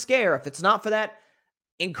big-time scare, if it's not for that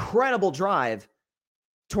incredible drive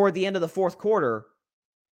toward the end of the fourth quarter,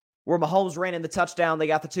 where Mahomes ran in the touchdown, they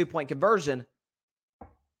got the 2-point conversion.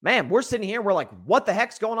 Man, we're sitting here, we're like, what the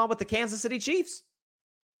heck's going on with the Kansas City Chiefs?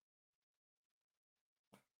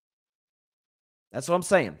 That's what I'm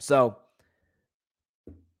saying. So,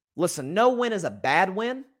 listen, no win is a bad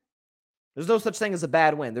win. There's no such thing as a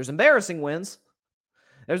bad win. There's embarrassing wins.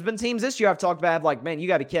 There's been teams this year I've talked about, like, man, you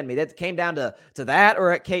got to be kidding me. That came down to that,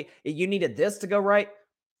 or you needed this to go right.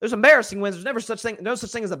 There's embarrassing wins. There's no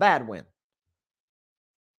such thing as a bad win.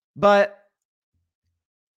 But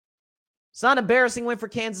it's not an embarrassing win for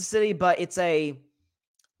Kansas City, but it's a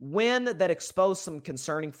win that exposed some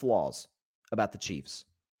concerning flaws about the Chiefs.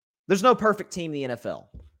 There's no perfect team in the NFL.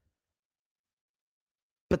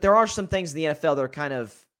 But there are some things in the NFL that are kind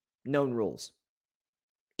of known rules.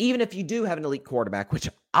 Even if you do have an elite quarterback, which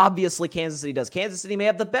obviously Kansas City does. Kansas City may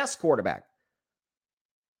have the best quarterback.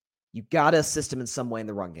 You've got to assist him in some way in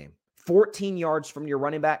the run game. 14 yards from your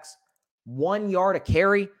running backs, 1 yard a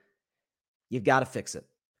carry. You've got to fix it.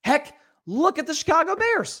 Heck, look at the Chicago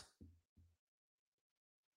Bears.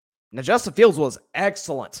 Now, Justin Fields was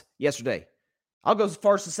excellent yesterday. I'll go as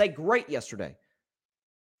far as to say great yesterday.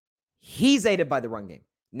 He's aided by the run game.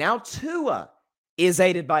 Now Tua is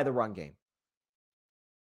aided by the run game.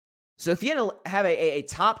 So if you have a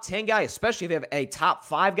top 10 guy, especially if you have a top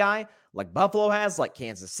 5 guy, like Buffalo has, like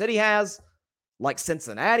Kansas City has, like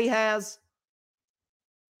Cincinnati has,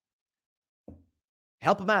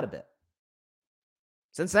 help them out a bit.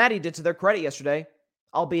 Cincinnati did to their credit yesterday,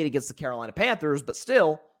 albeit against the Carolina Panthers, but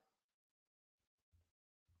still,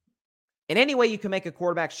 in any way you can make a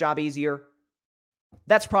quarterback's job easier,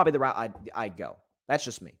 that's probably the route I'd go. That's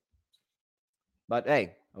just me. But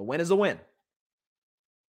hey, a win is a win.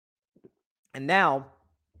 And now,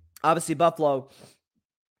 obviously, Buffalo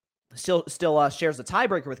still shares the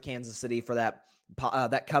tiebreaker with Kansas City for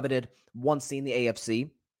that coveted 1 seed in the AFC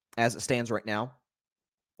as it stands right now.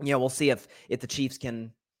 We'll see if the Chiefs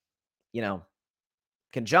can,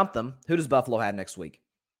 can jump them. Who does Buffalo have next week?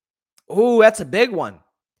 Ooh, that's a big one.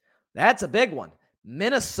 That's a big one.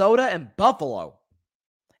 Minnesota and Buffalo.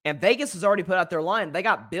 And Vegas has already put out their line. They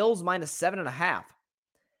got Bills minus 7.5.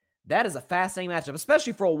 That is a fascinating matchup,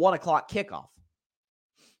 especially for a 1 o'clock kickoff.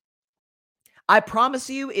 I promise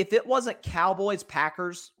you, if it wasn't Cowboys,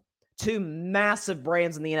 Packers, two massive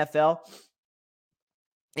brands in the NFL,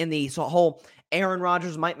 in the whole Aaron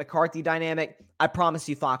Rodgers, Mike McCarthy dynamic, I promise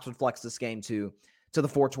you Fox would flex this game to the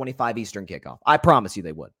 4:25 Eastern kickoff. I promise you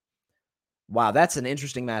they would. Wow, that's an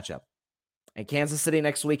interesting matchup. And Kansas City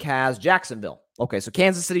next week has Jacksonville. Okay, so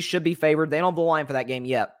Kansas City should be favored. They don't have the line for that game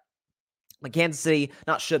yet. But Kansas City,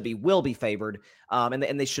 will be favored. And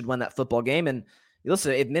they should win that football game. And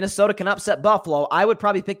listen, if Minnesota can upset Buffalo, I would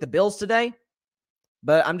probably pick the Bills today.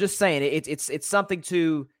 But I'm just saying, it's something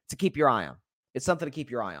to keep your eye on. It's something to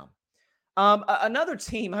keep your eye on. Another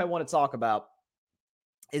team I want to talk about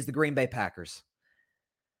is the Green Bay Packers.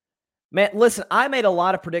 Man, listen, I made a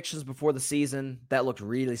lot of predictions before the season that looked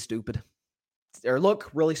really stupid. Or look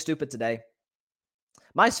really stupid today.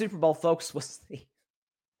 My Super Bowl focus was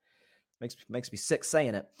makes me sick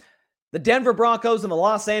saying it. The Denver Broncos and the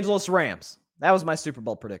Los Angeles Rams. That was my Super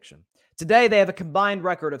Bowl prediction. Today they have a combined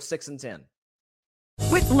record of 6-10.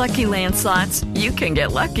 With Lucky Land Slots, you can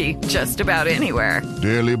get lucky just about anywhere.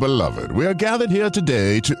 Dearly beloved, we are gathered here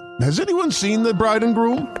today to... Has anyone seen the bride and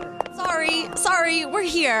groom? Sorry, we're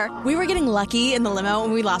here. We were getting lucky in the limo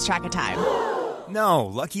and we lost track of time. No,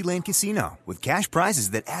 Lucky Land Casino, with cash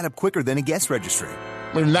prizes that add up quicker than a guest registry.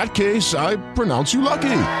 In that case, I pronounce you lucky.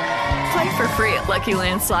 Play for free at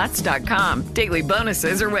LuckyLandSlots.com. Daily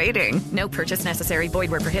bonuses are waiting. No purchase necessary.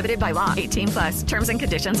 Void where prohibited by law. 18+. Terms and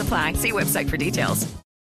conditions apply. See website for details.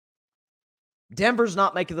 Denver's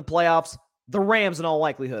not making the playoffs. The Rams, in all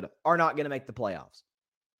likelihood, are not going to make the playoffs.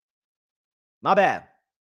 My bad.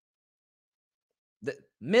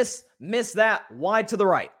 Miss that wide to the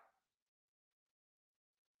right.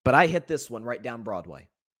 But I hit this one right down Broadway.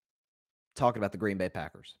 Talking about the Green Bay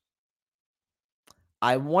Packers.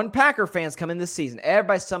 I won Packer fans coming this season.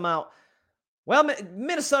 Everybody's somehow, well,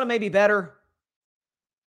 Minnesota may be better,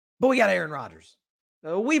 but we got Aaron Rodgers.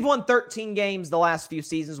 We've won 13 games the last few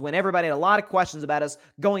seasons when everybody had a lot of questions about us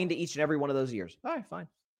going into each and every one of those years. All right, fine.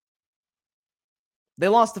 They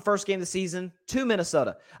lost the first game of the season to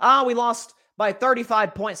Minnesota. We lost by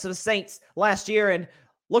 35 points to the Saints last year, and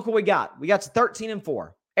look what we got. We got to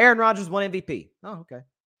 13-4. Aaron Rodgers won MVP. Oh, okay.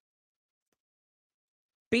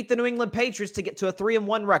 Beat the New England Patriots to get to a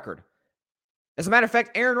 3-1 record. As a matter of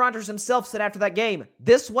fact, Aaron Rodgers himself said after that game,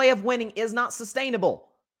 this way of winning is not sustainable.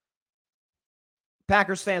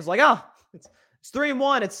 Packers fans like, it's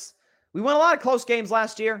 3-1. We won a lot of close games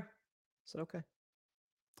last year. I said, okay.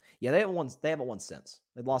 Yeah, they haven't won since.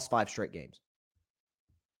 They've lost 5 straight games.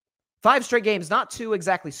 5 straight games, not to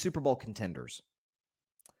exactly Super Bowl contenders.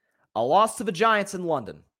 A loss to the Giants in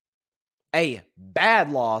London. A bad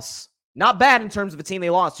loss. Not bad in terms of a team they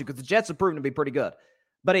lost to, because the Jets have proven to be pretty good.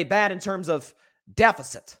 But a bad in terms of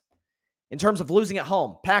deficit. In terms of losing at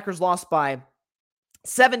home. Packers lost by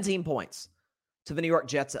 17 points to the New York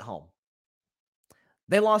Jets at home.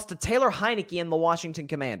 They lost to Taylor Heineke and the Washington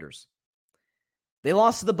Commanders. They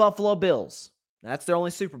lost to the Buffalo Bills. That's their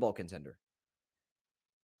only Super Bowl contender.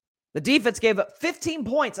 The defense gave up 15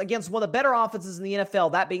 points against one of the better offenses in the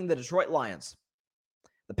NFL, that being the Detroit Lions.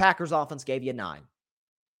 The Packers offense gave you 9.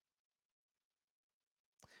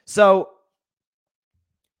 So,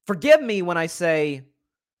 forgive me when I say,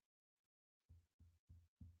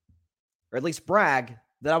 or at least brag,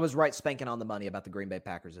 that I was right spanking on the money about the Green Bay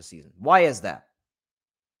Packers this season. Why is that?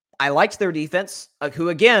 I liked their defense, who,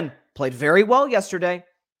 again, played very well yesterday.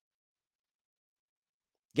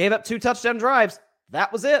 Gave up 2 touchdown drives.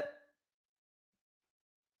 That was it.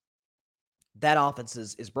 That offense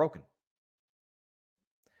is broken.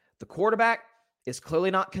 The quarterback is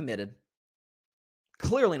clearly not committed.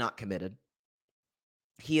 Clearly not committed.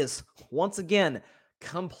 He is, once again,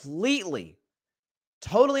 completely,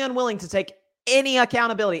 totally unwilling to take any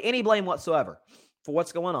accountability, any blame whatsoever for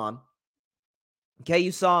what's going on. Okay,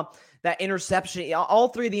 you saw that interception, all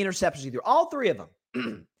 3 of the interceptions he threw, all 3 of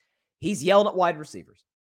them. He's yelling at wide receivers.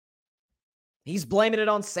 He's blaming it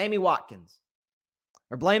on Sammy Watkins,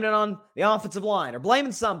 or blaming it on the offensive line, or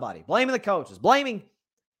blaming somebody, blaming the coaches, blaming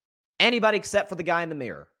anybody except for the guy in the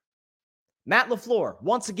mirror. Matt LaFleur,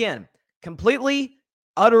 once again, completely,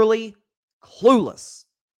 utterly clueless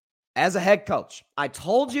as a head coach. I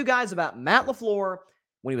told you guys about Matt LaFleur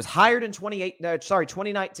when he was hired in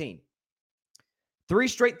 2019. 3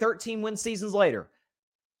 straight 13-win seasons later.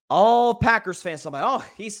 All Packers fans talking about,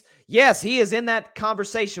 he is in that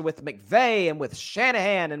conversation with McVay and with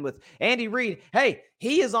Shanahan and with Andy Reid. Hey,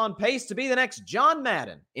 he is on pace to be the next John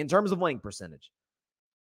Madden in terms of winning percentage.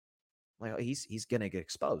 Well, he's going to get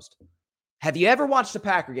exposed. Have you ever watched a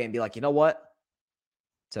Packer game and be like, you know what? I'll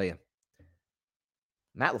tell you,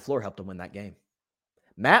 Matt LaFleur helped him win that game.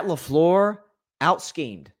 Matt LaFleur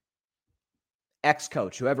out-schemed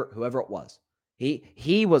ex-coach, whoever it was.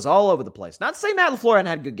 He was all over the place. Not to say Matt LaFleur hadn't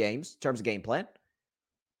had good games in terms of game plan.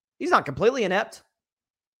 He's not completely inept.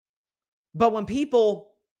 But when people,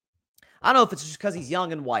 I don't know if it's just because he's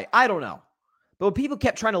young and white. I don't know. But when people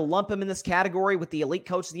kept trying to lump him in this category with the elite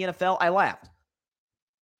coach of the NFL, I laughed.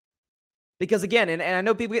 Because again, and I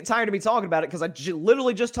know people get tired of me talking about it because I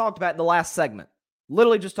literally just talked about it in the last segment.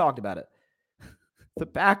 Literally just talked about it. The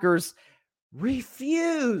Packers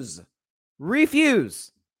refuse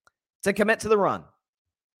to commit to the run.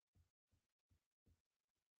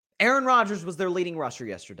 Aaron Rodgers was their leading rusher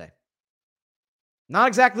yesterday. Not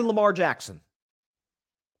exactly Lamar Jackson.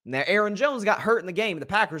 Now, Aaron Jones got hurt in the game. The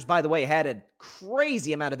Packers, by the way, had a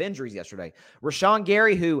crazy amount of injuries yesterday. Rashawn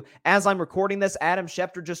Gary, who, as I'm recording this, Adam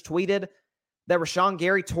Schefter just tweeted that Rashawn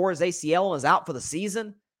Gary tore his ACL and is out for the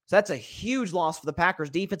season. So that's a huge loss for the Packers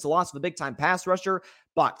defense, a loss of a big-time pass rusher.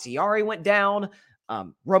 Bakhtiari went down.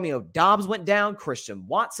 Romeo Doubs went down. Christian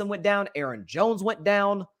Watson went down. Aaron Jones went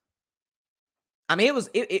down. I mean,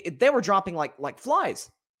 they were dropping like flies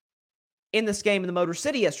in this game in the Motor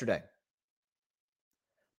City yesterday.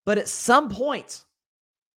 But at some point,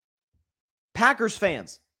 Packers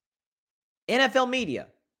fans, NFL media,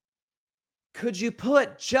 could you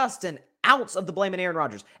put just an ounce of the blame in Aaron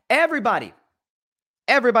Rodgers? Everybody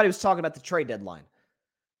was talking about the trade deadline.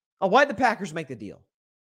 Oh, why did the Packers make the deal?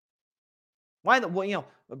 Brian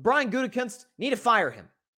Gutekunst, need to fire him.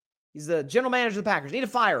 He's the general manager of the Packers. Need to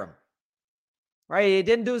fire him. Right? He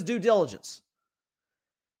didn't do his due diligence.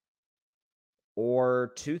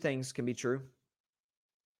 Or two things can be true.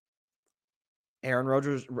 Aaron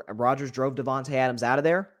Rodgers drove Davante Adams out of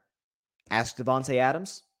there. Asked Davante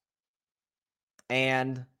Adams.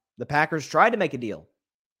 And the Packers tried to make a deal.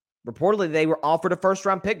 Reportedly, they were offered a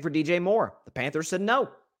first-round pick for DJ Moore. The Panthers said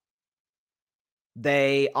no.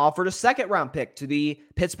 They offered a second-round pick to the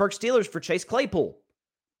Pittsburgh Steelers for Chase Claypool.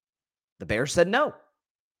 The Bears said no.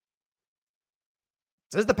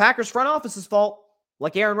 This is the Packers front office's fault,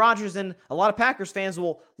 like Aaron Rodgers and a lot of Packers fans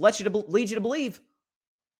will lead you to believe.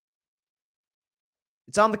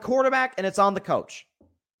 It's on the quarterback and it's on the coach.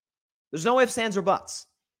 There's no ifs, ands, or buts.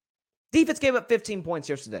 Defense gave up 15 points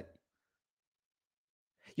yesterday.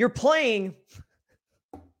 You're playing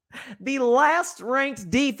the last-ranked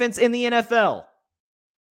defense in the NFL.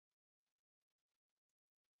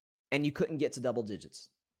 And you couldn't get to double digits.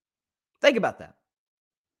 Think about that.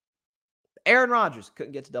 Aaron Rodgers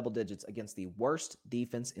couldn't get to double digits against the worst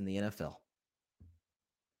defense in the NFL.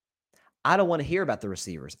 I don't want to hear about the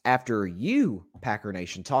receivers after you, Packer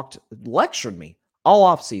Nation, lectured me all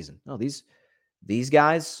offseason. No, these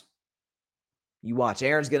guys, you watch,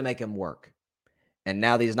 Aaron's going to make them work. And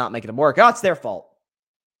now that he's not making them work, it's their fault.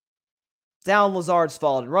 It's Allen Lazard's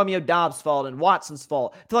fault, and Romeo Doubs' fault, and Watson's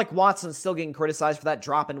fault. I feel like Watson's still getting criticized for that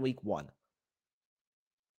drop in week 1.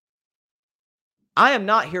 I am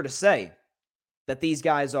not here to say that these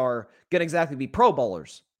guys are going to exactly be Pro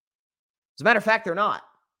Bowlers. As a matter of fact, they're not.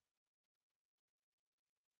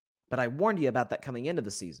 But I warned you about that coming into the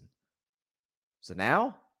season. So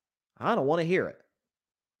now, I don't want to hear it.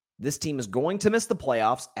 This team is going to miss the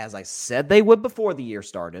playoffs, as I said they would before the year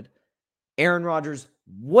started. Aaron Rodgers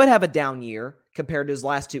would have a down year compared to his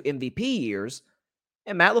last 2 MVP years,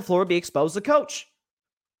 and Matt LaFleur would be exposed as coach.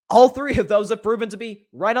 All 3 of those have proven to be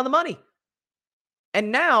right on the money.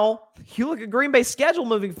 And now, you look at Green Bay's schedule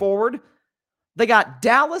moving forward. They got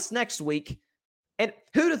Dallas next week. And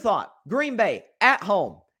who'd have thought? Green Bay at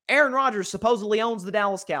home. Aaron Rodgers supposedly owns the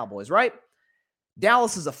Dallas Cowboys, right?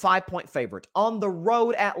 Dallas is a 5-point favorite on the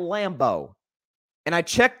road at Lambeau. And I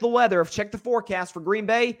checked the weather. I've checked the forecast for Green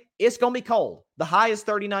Bay. It's going to be cold. The high is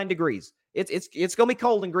 39 degrees. It's going to be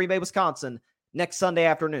cold in Green Bay, Wisconsin next Sunday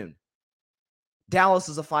afternoon. Dallas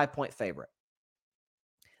is a 5-point favorite.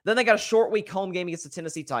 Then they got a short week home game against the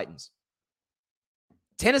Tennessee Titans.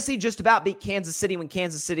 Tennessee just about beat Kansas City when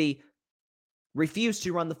Kansas City refused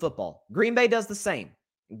to run the football. Green Bay does the same.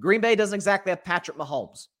 Green Bay doesn't exactly have Patrick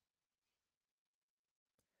Mahomes.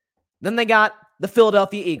 Then they got the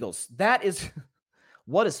Philadelphia Eagles.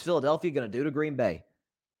 What is Philadelphia going to do to Green Bay?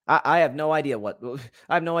 I have no idea what's going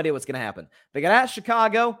to happen. They got at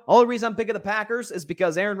Chicago. Only reason I'm picking the Packers is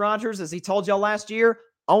because Aaron Rodgers, as he told y'all last year,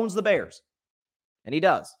 owns the Bears. And he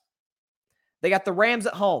does. They got the Rams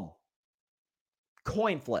at home.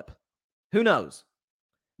 Coin flip. Who knows?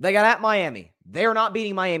 They got at Miami. They're not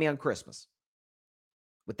beating Miami on Christmas.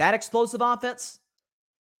 With that explosive offense,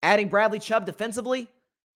 adding Bradley Chubb defensively,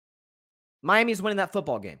 Miami's winning that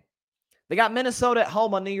football game. They got Minnesota at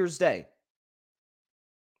home on New Year's Day.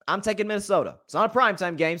 I'm taking Minnesota. It's not a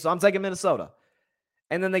primetime game, so I'm taking Minnesota.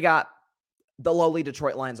 And then they got the lowly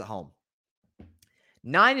Detroit Lions at home.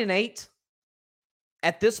 9-8.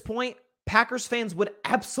 At this point, Packers fans would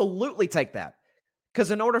absolutely take that. Because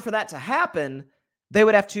in order for that to happen, they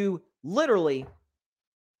would have to literally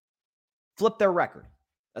flip their record,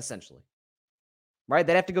 essentially. Right?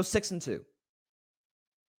 They'd have to go 6-2.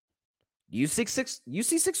 You see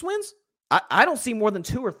six wins? I don't see more than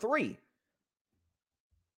 2 or 3.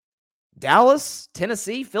 Dallas,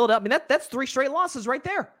 Tennessee, Philadelphia. I mean, that's 3 straight losses right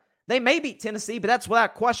there. They may beat Tennessee, but that's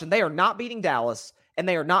without question. They are not beating Dallas, and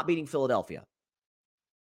they are not beating Philadelphia.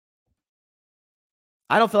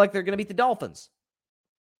 I don't feel like they're going to beat the Dolphins.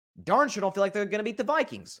 Darn sure don't feel like they're going to beat the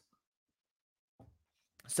Vikings.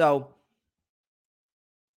 So,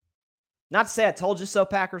 not to say I told you so,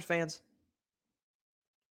 Packers fans,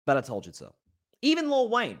 but I told you so. Even Lil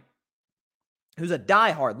Wayne, who's a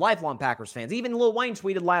diehard, lifelong Packers fan, even Lil Wayne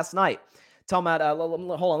tweeted last night, talking about,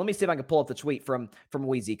 hold on, let me see if I can pull up the tweet from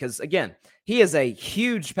Weezy, because, again, he is a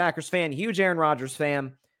huge Packers fan, huge Aaron Rodgers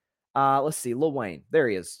fan. Let's see, Lil Wayne. There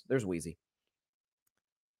he is. There's Weezy.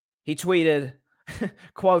 He tweeted,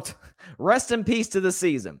 quote, "Rest in peace to the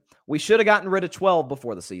season. We should have gotten rid of 12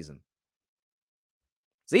 before the season."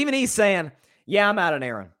 So even he's saying, yeah, I'm out on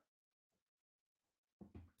Aaron.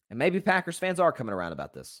 And maybe Packers fans are coming around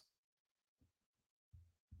about this.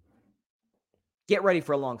 Get ready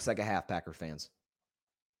for a long second half, Packer fans.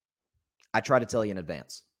 I try to tell you in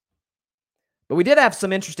advance. But we did have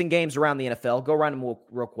some interesting games around the NFL. Go around them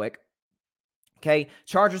real quick. Okay,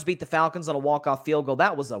 Chargers beat the Falcons on a walk-off field goal.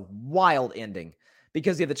 That was a wild ending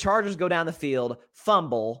because you have the Chargers go down the field,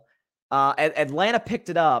 fumble. Atlanta picked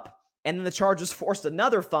it up, and then the Chargers forced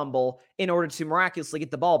another fumble in order to miraculously get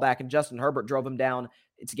the ball back, and Justin Herbert drove him down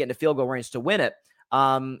to get into field goal range to win it.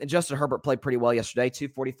 And Justin Herbert played pretty well yesterday.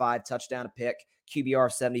 245, touchdown, a pick, QBR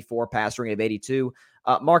of 74, pass rating of 82.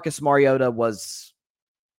 Marcus Mariota was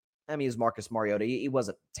Marcus Mariota. He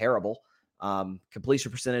wasn't terrible.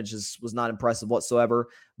 Completion percentage was not impressive whatsoever.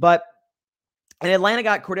 And Atlanta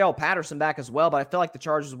got Cordell Patterson back as well, but I feel like the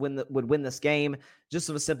Chargers would win this game just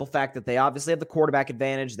for the simple fact that they obviously have the quarterback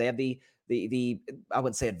advantage. They have the I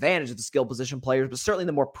wouldn't say advantage of the skill position players, but certainly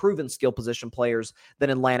the more proven skill position players than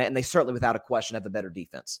Atlanta, and they certainly, without a question, have the better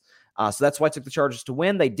defense. So that's why I took the Chargers to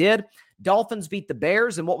win. They did. Dolphins beat the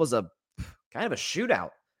Bears in what was a kind of a shootout.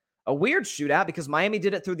 A weird shootout because Miami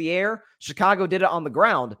did it through the air. Chicago did it on the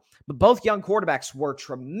ground. But both young quarterbacks were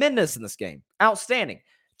tremendous in this game. Outstanding.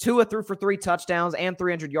 Tua threw for 3 touchdowns and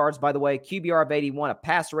 300 yards, by the way. QBR of 81, a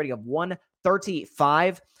passer rating of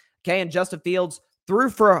 135. Okay, and Justin Fields threw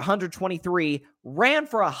for 123, ran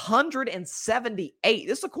for 178.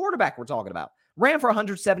 This is a quarterback we're talking about. Ran for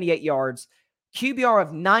 178 yards, QBR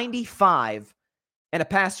of 95, and a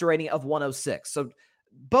passer rating of 106. So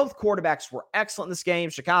both quarterbacks were excellent in this game.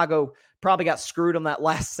 Chicago probably got screwed on that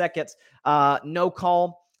last second. No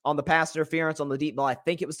call on the pass interference on the deep ball. I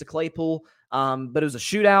think it was to Claypool, but it was a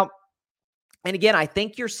shootout. And again, I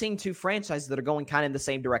think you're seeing 2 franchises that are going kind of in the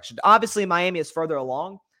same direction. Obviously, Miami is further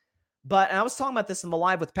along, but and I was talking about this in the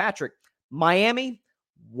live with Patrick. Miami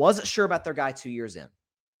wasn't sure about their guy 2 years in.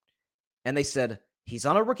 And they said, he's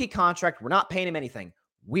on a rookie contract. We're not paying him anything.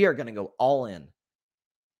 We are going to go all in,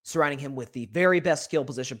 surrounding him with the very best skill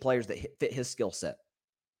position players that fit his skill set.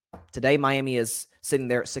 Today, Miami is sitting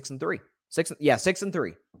there at 6-3.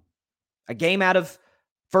 6-3. A game out of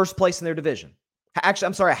first place in their division. Actually,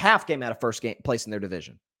 I'm sorry, a half game out of first place in their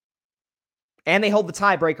division. And they hold the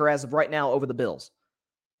tiebreaker as of right now over the Bills.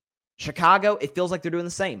 Chicago, it feels like they're doing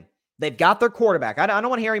the same. They've got their quarterback. I don't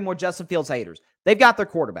want to hear any more Justin Fields haters. They've got their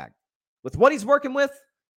quarterback. With what he's working with,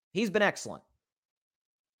 he's been excellent.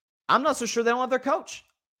 I'm not so sure they don't have their coach.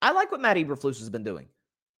 I like what Matt Eberflus has been doing.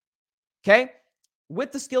 Okay?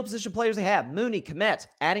 With the skill position players they have, Mooney, Kmet,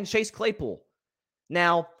 adding Chase Claypool.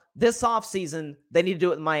 Now, this offseason, they need to do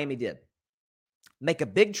what Miami did. Make a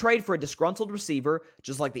big trade for a disgruntled receiver,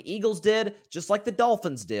 just like the Eagles did, just like the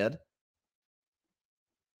Dolphins did.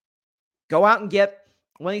 Go out and get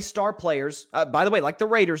one of these star players. By the way, like the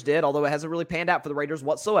Raiders did, although it hasn't really panned out for the Raiders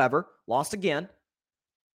whatsoever. Lost again.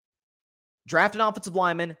 Draft an offensive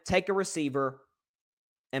lineman, take a receiver,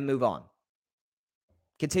 and move on.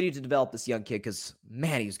 Continue to develop this young kid because,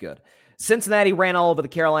 man, he's good. Cincinnati ran all over the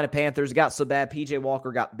Carolina Panthers. It got so bad, P.J.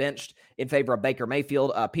 Walker got benched in favor of Baker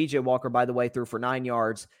Mayfield. P.J. Walker, by the way, threw for 9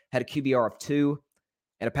 yards, had a QBR of 2,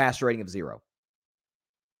 and a passer rating of 0.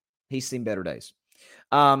 He's seen better days.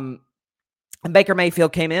 And Baker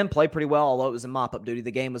Mayfield came in, played pretty well, although it was in mop-up duty.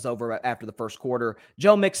 The game was over after the first quarter.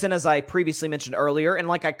 Joe Mixon, as I previously mentioned earlier, and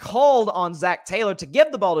like I called on Zach Taylor to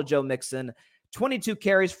give the ball to Joe Mixon, 22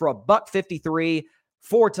 carries for $153,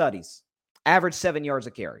 4 tutties, average 7 yards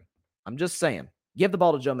a carry. I'm just saying, give the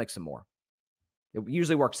ball to Joe Mixon more. It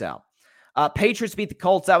usually works out. Patriots beat the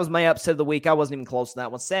Colts. That was my upset of the week. I wasn't even close to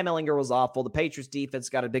that one. Sam Ehlinger was awful. The Patriots defense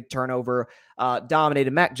got a big turnover,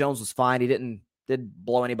 dominated. Mac Jones was fine. He didn't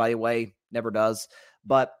blow anybody away. Never does.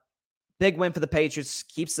 But big win for the Patriots.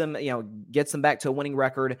 Keeps them, gets them back to a winning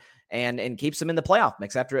record and keeps them in the playoff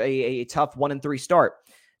mix after a tough 1-3 start.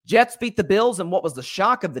 Jets beat the Bills, and what was the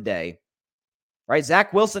shock of the day, right?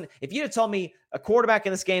 Zach Wilson. If you'd have told me a quarterback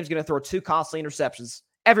in this game is going to throw 2 costly interceptions,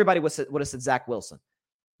 everybody would have said Zach Wilson.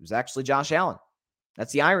 It was actually Josh Allen.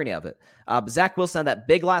 That's the irony of it. But Zach Wilson had that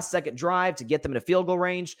big last-second drive to get them in a field goal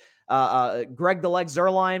range. Greg the Leg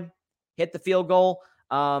Zuerlein hit the field goal.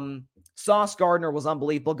 Sauce Gardner was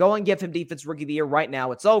unbelievable. Go and give him Defensive Rookie of the Year right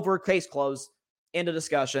now. It's over. Case closed. End of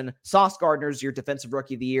discussion. Sauce Gardner's your Defensive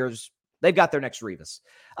Rookie of the Year. They've got their next Revis.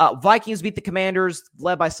 Vikings beat the Commanders,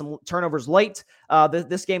 led by some turnovers late.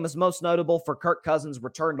 This game is most notable for Kirk Cousins'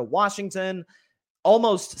 return to Washington.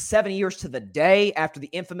 Almost 7 years to the day after the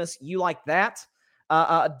infamous "you like that"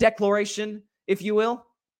 declaration, if you will.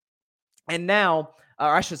 And now,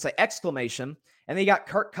 or I should say exclamation, and then you got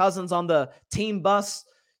Kirk Cousins on the team bus,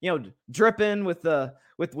 dripping with the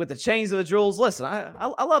chains of the jewels. Listen,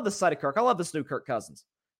 I love this side of Kirk. I love this new Kirk Cousins.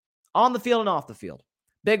 On the field and off the field.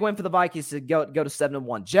 Big win for the Vikings to go to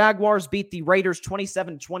 7-1. Jaguars beat the Raiders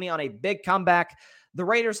 27-20 on a big comeback. The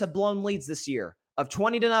Raiders have blown leads this year of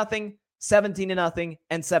 20-0, 17-0,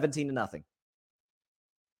 and 17-0.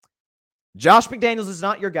 Josh McDaniels is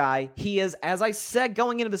not your guy. He is, as I said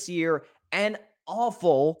going into this year, an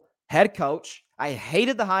awful head coach. I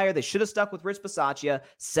hated the hire. They should have stuck with Rich Bisaccia.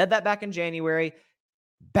 Said that back in January.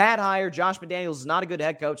 Bad hire. Josh McDaniels is not a good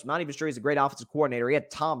head coach. I'm not even sure he's a great offensive coordinator. He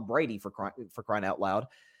had Tom Brady for crying out loud.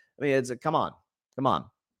 I mean, come on.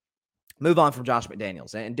 Move on from Josh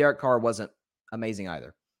McDaniels. And Derek Carr wasn't amazing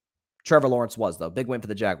either. Trevor Lawrence was, though. Big win for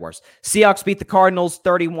the Jaguars. Seahawks beat the Cardinals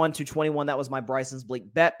 31-21. That was my Bryson's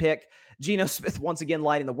Bleak bet pick. Geno Smith once again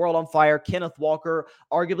lighting the world on fire. Kenneth Walker,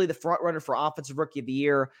 arguably the front runner for Offensive Rookie of the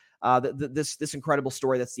Year. This incredible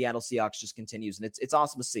story that Seattle Seahawks just continues, and it's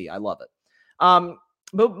awesome to see. I love it.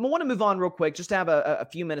 But I want to move on real quick, just to have a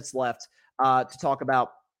few minutes left to talk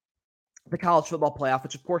about the college football playoff,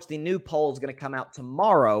 which, of course, the new poll is going to come out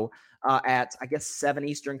tomorrow at, I guess, 7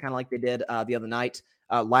 Eastern, kind of like they did the other night.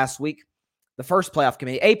 Last week, the first playoff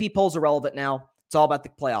committee. AP polls are relevant now. It's all about the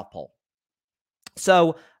playoff poll.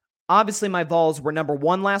 So, obviously, my Vols were number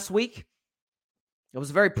 1 last week. I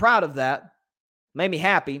was very proud of that. Made me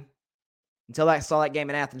happy until I saw that game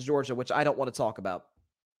in Athens, Georgia, which I don't want to talk about.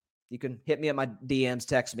 You can hit me at my DMs,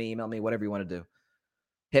 text me, email me, whatever you want to do.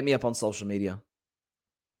 Hit me up on social media.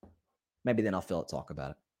 Maybe then I'll feel it, talk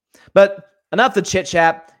about it. But enough the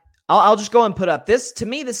chit-chat. I'll just go and put up this. To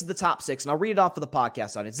me, this is the top 6, and I'll read it off for the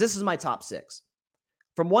podcast audience. This is my top 6.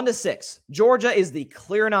 From 1 to 6, Georgia is the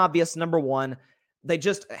clear and obvious number 1. They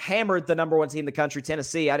just hammered the number 1 team in the country,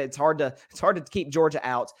 Tennessee. It's hard to keep Georgia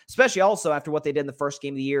out, especially also after what they did in the first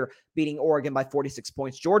game of the year, beating Oregon by 46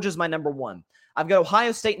 points. Georgia's my number 1. I've got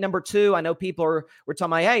Ohio State number 2. I know people were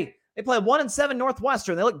telling me, hey, they played 1-7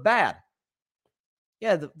 Northwestern. They look bad.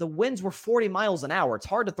 Yeah, the winds were 40 miles an hour. It's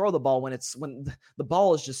hard to throw the ball when the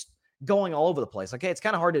ball is just going all over the place. Okay, it's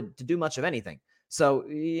kind of hard to do much of anything. So,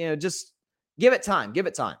 just give it time. Give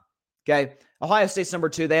it time. Okay, Ohio State's number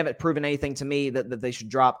 2. They haven't proven anything to me that they should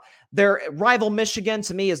drop. Their rival Michigan,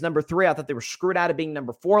 to me, is number 3. I thought they were screwed out of being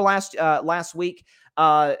number 4 last week.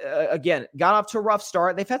 Again, got off to a rough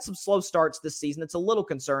start. They've had some slow starts this season. It's a little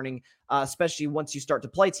concerning, especially once you start to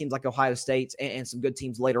play teams like Ohio State and some good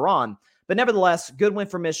teams later on. But nevertheless, good win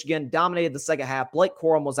for Michigan. Dominated the second half. Blake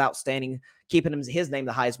Corum was outstanding, keeping his name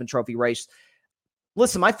the Heisman Trophy race.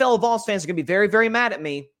 Listen, my fellow Vols fans are going to be very, very mad at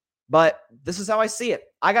me, but this is how I see it.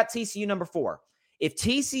 I got TCU number 4. If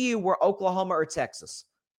TCU were Oklahoma or Texas,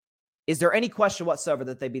 is there any question whatsoever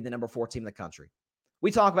that they'd be the number 4 team in the country?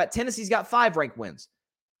 We talk about Tennessee's got 5 ranked wins.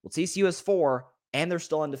 Well, TCU has 4, and they're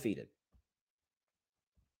still undefeated.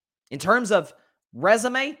 In terms of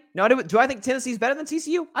resume, no, do I think Tennessee's better than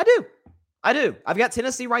TCU? I do. I've got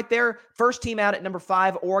Tennessee right there, first team out at number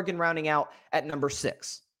 5, Oregon rounding out at number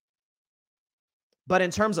 6. But in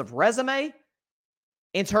terms of resume,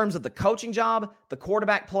 in terms of the coaching job, the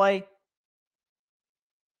quarterback play,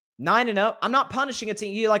 9-0. I'm not punishing a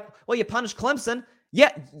team. You're like, well, you punished Clemson. Yeah,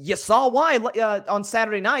 you saw why on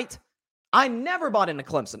Saturday night. I never bought into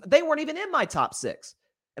Clemson. They weren't even in my top 6.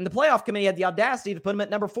 And the playoff committee had the audacity to put them at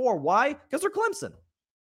number 4. Why? Because they're Clemson.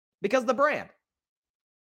 Because of the brand.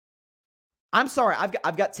 I'm sorry.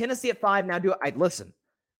 I've got Tennessee at 5 now. Listen.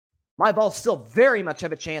 My Vols still very much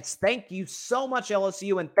have a chance. Thank you so much,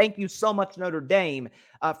 LSU, and thank you so much, Notre Dame,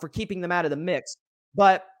 for keeping them out of the mix.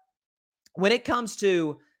 But when it comes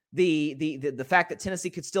to the fact that Tennessee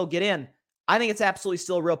could still get in, I think it's absolutely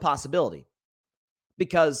still a real possibility.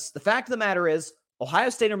 Because the fact of the matter is,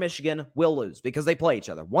 Ohio State or Michigan will lose because they play each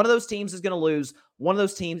other. One of those teams is going to lose. One of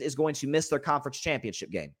those teams is going to miss their conference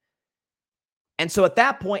championship game. And so at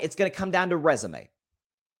that point, it's going to come down to resume.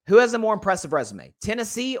 Who has a more impressive resume,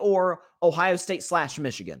 Tennessee or Ohio State /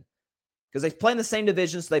 Michigan? Because they play in the same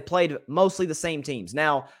division, so they played mostly the same teams.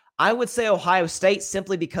 Now, I would say Ohio State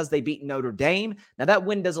simply because they beat Notre Dame. Now, that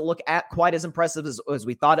win doesn't look quite as impressive as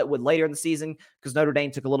we thought it would later in the season because Notre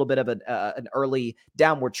Dame took a little bit of an early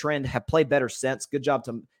downward trend, have played better since. Good job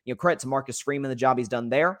to, credit to Marcus Freeman, the job he's done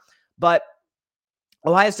there. But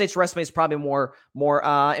Ohio State's resume is probably more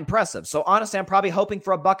impressive. So, honestly, I'm probably hoping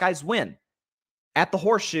for a Buckeyes win at the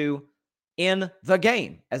Horseshoe in the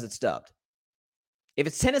game, as it's dubbed. If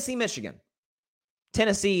it's Tennessee, Michigan,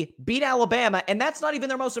 Tennessee beat Alabama, and that's not even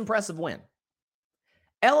their most impressive win.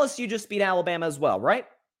 LSU just beat Alabama as well, right?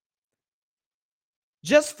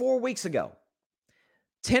 Just 4 weeks ago.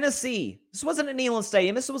 Tennessee, this wasn't in Neyland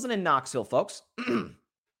Stadium. This wasn't in Knoxville, folks.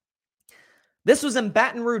 This was in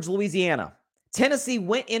Baton Rouge, Louisiana. Tennessee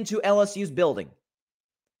went into LSU's building.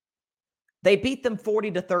 They beat them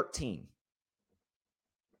 40-13.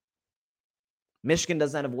 Michigan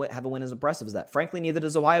doesn't have a win as impressive as that. Frankly, neither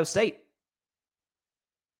does Ohio State.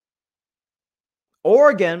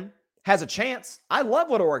 Oregon has a chance. I love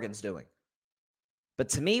what Oregon's doing. But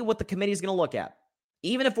to me, what the committee is going to look at,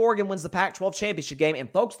 even if Oregon wins the Pac-12 championship game,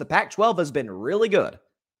 and folks, the Pac-12 has been really good.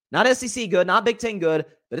 Not SEC good, not Big Ten good,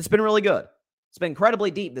 but it's been really good. It's been incredibly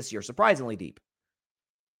deep this year, surprisingly deep.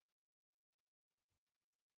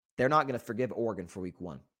 They're not going to forgive Oregon for week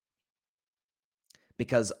 1.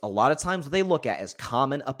 Because a lot of times what they look at as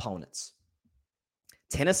common opponents.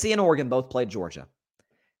 Tennessee and Oregon both played Georgia.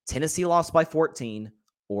 Tennessee lost by 14.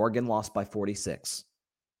 Oregon lost by 46.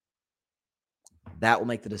 That will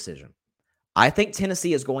make the decision. I think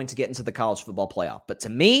Tennessee is going to get into the college football playoff. But to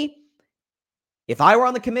me, if I were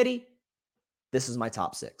on the committee, this is my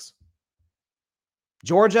top 6.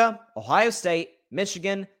 Georgia, Ohio State,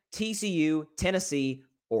 Michigan, TCU, Tennessee,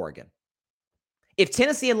 Oregon. If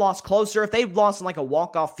Tennessee had lost closer, if they'd lost in like a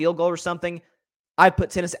walk-off field goal or something, I'd put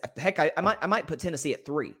Tennessee. Heck, I might put Tennessee at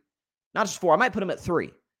 3. Not just 4. I might put them at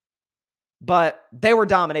 3. But they were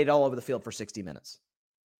dominated all over the field for 60 minutes.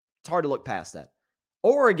 It's hard to look past that.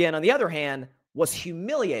 Oregon, on the other hand, was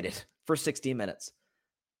humiliated for 60 minutes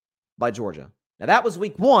by Georgia. Now, that was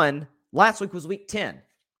week 1. Last week was week 10.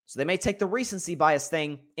 So they may take the recency bias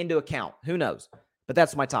thing into account. Who knows? But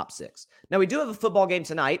that's my top 6. Now, we do have a football game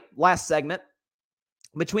tonight, last segment,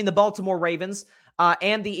 between the Baltimore Ravens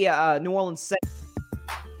and the New Orleans Saints.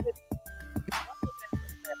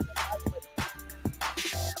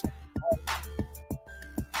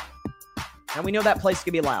 And we know that place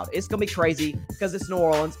can be loud. It's going to be crazy because it's New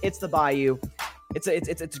Orleans. It's the Bayou. It's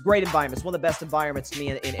a great environment. It's one of the best environments to me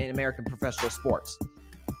in American professional sports.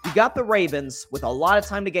 You got the Ravens with a lot of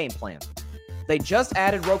time to game plan. They just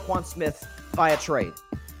added Roquan Smith via trade.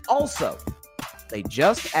 Also, they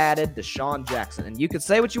just added Deshaun Jackson. And you could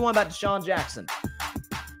say what you want about Deshaun Jackson.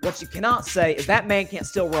 What you cannot say is that man can't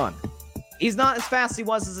still run. He's not as fast as he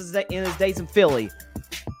was in his days in Philly.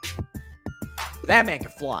 But that man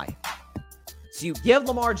can fly. So you give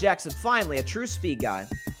Lamar Jackson, finally, a true speed guy.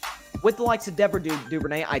 With the likes of Deborah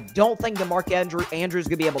Duvernay, I don't think DeMarc Andrews is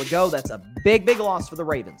going to be able to go. That's a big, big loss for the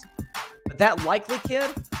Ravens. But that likely kid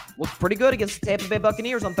looked pretty good against the Tampa Bay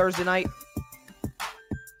Buccaneers on Thursday night.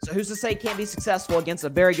 So who's to say he can't be successful against a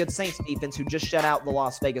very good Saints defense who just shut out the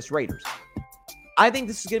Las Vegas Raiders? I think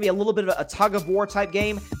this is going to be a little bit of a tug-of-war type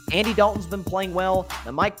game. Andy Dalton's been playing well.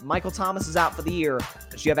 Now Michael Thomas is out for the year.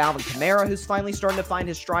 But you have Alvin Kamara, who's finally starting to find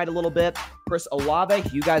his stride a little bit. Chris Olave,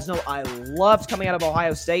 you guys know I loved coming out of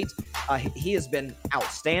Ohio State. He has been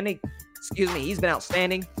outstanding. He's been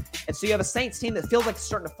outstanding. And so you have a Saints team that feels like it's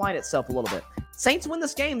starting to find itself a little bit. Saints win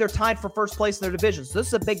this game, they're tied for first place in their division. So this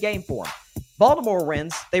is a big game for them. Baltimore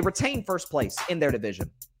wins, they retain first place in their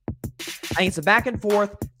division. I think it's a back and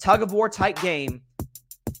forth, tug-of-war type game.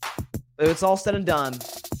 But it's all said and done,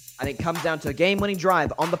 I think it comes down to a game-winning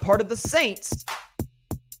drive on the part of the Saints.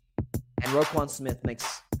 And Roquan Smith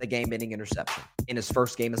makes the game-ending interception in his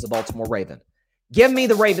first game as a Baltimore Raven. Give me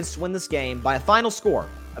the Ravens to win this game by a final score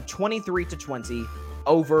of 23-20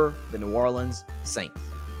 over the New Orleans Saints.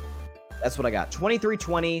 That's what I got.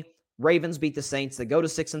 23-20, Ravens beat the Saints. They go to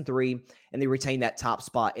 6-3, and they retain that top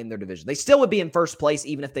spot in their division. They still would be in first place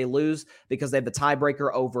even if they lose because they have the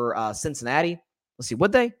tiebreaker over Cincinnati. Let's see,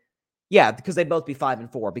 would they? Yeah, because they'd both be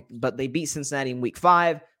 5-4, but they beat Cincinnati in week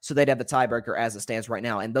 5, so they'd have the tiebreaker as it stands right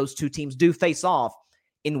now. And those two teams do face off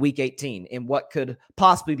in week 18 in what could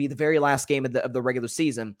possibly be the very last game of the regular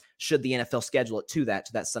season should the NFL schedule it to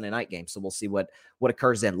that Sunday night game. So we'll see what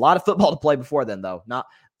occurs then. A lot of football to play before then, though.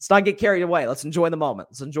 Let's not get carried away. Let's enjoy the moment.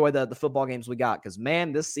 Let's enjoy the football games we got because,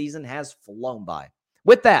 man, this season has flown by.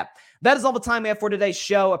 With that is all the time we have for today's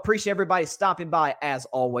show. Appreciate everybody stopping by as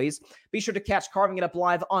always. Be sure to catch Carving It Up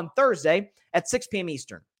live on Thursday at 6 p.m.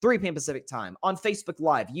 Eastern, 3 p.m. Pacific time on Facebook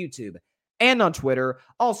Live, YouTube, and on Twitter.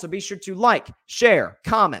 Also, be sure to like, share,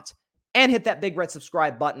 comment, and hit that big red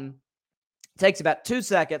subscribe button. It takes about 2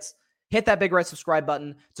 seconds. Hit that big red subscribe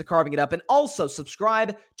button to Carving It Up. And also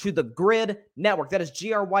subscribe to the Grid Network. That is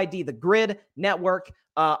GRYD, the Grid Network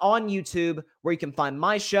on YouTube, where you can find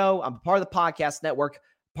my show. I'm part of the podcast network.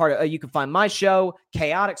 You can find my show,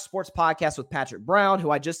 Chaotic Sports Podcast with Patrick Brown,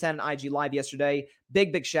 who I just had an IG Live yesterday.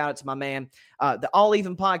 Big shout out to my man. The All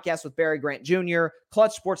Even Podcast with Barry Grant Jr.,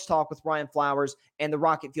 Clutch Sports Talk with Ryan Flowers, and the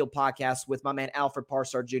Rocket Field Podcast with my man Alfred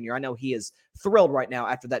Parsard Jr. I know he is thrilled right now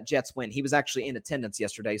after that Jets win. He was actually in attendance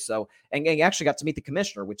yesterday, and he actually got to meet the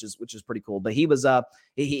commissioner, which is pretty cool. But he was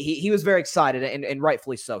he was very excited, and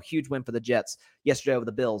rightfully so. Huge win for the Jets yesterday over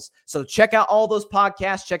the Bills. So check out all those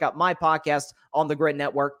podcasts. Check out my podcast on the Grid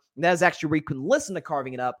Network. And that is actually where you can listen to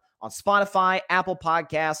Carving It Up on Spotify, Apple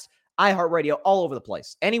Podcasts, iHeartRadio, all over the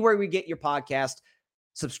place. Anywhere we get your podcast,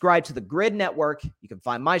 subscribe to the Grid Network. You can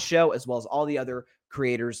find my show as well as all the other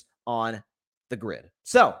creators on the Grid.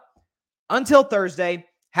 So until Thursday,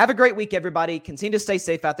 have a great week, everybody. Continue to stay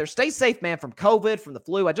safe out there. Stay safe, man, from COVID, from the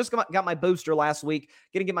flu. I just got my booster last week.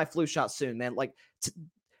 Going to get my flu shot soon, man.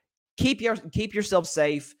 Keep yourself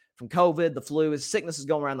safe from COVID, the flu. Sickness is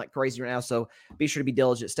going around like crazy right now, so be sure to be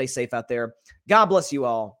diligent. Stay safe out there. God bless you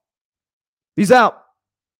all. Peace out.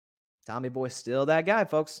 Tommy Boy's still that guy,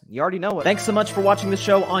 folks. You already know it. Thanks so much for watching the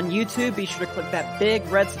show on YouTube. Be sure to click that big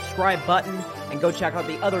red subscribe button and go check out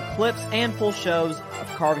the other clips and full shows of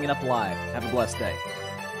Carving It Up Live. Have a blessed day.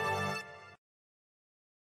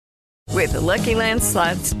 With the Lucky Land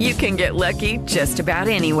Slots, you can get lucky just about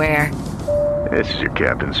anywhere. This is your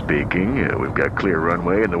captain speaking. We've got clear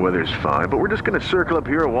runway and the weather's fine, but we're just going to circle up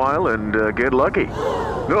here a while and get lucky.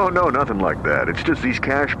 No, nothing like that. It's just these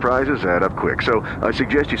cash prizes add up quick. So I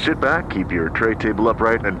suggest you sit back, keep your tray table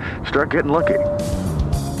upright, and start getting lucky.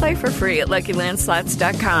 Play for free at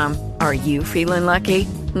LuckyLandSlots.com. Are you feeling lucky?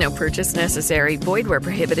 No purchase necessary. Void where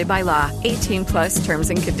prohibited by law. 18+ terms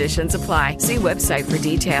and conditions apply. See website for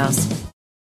details.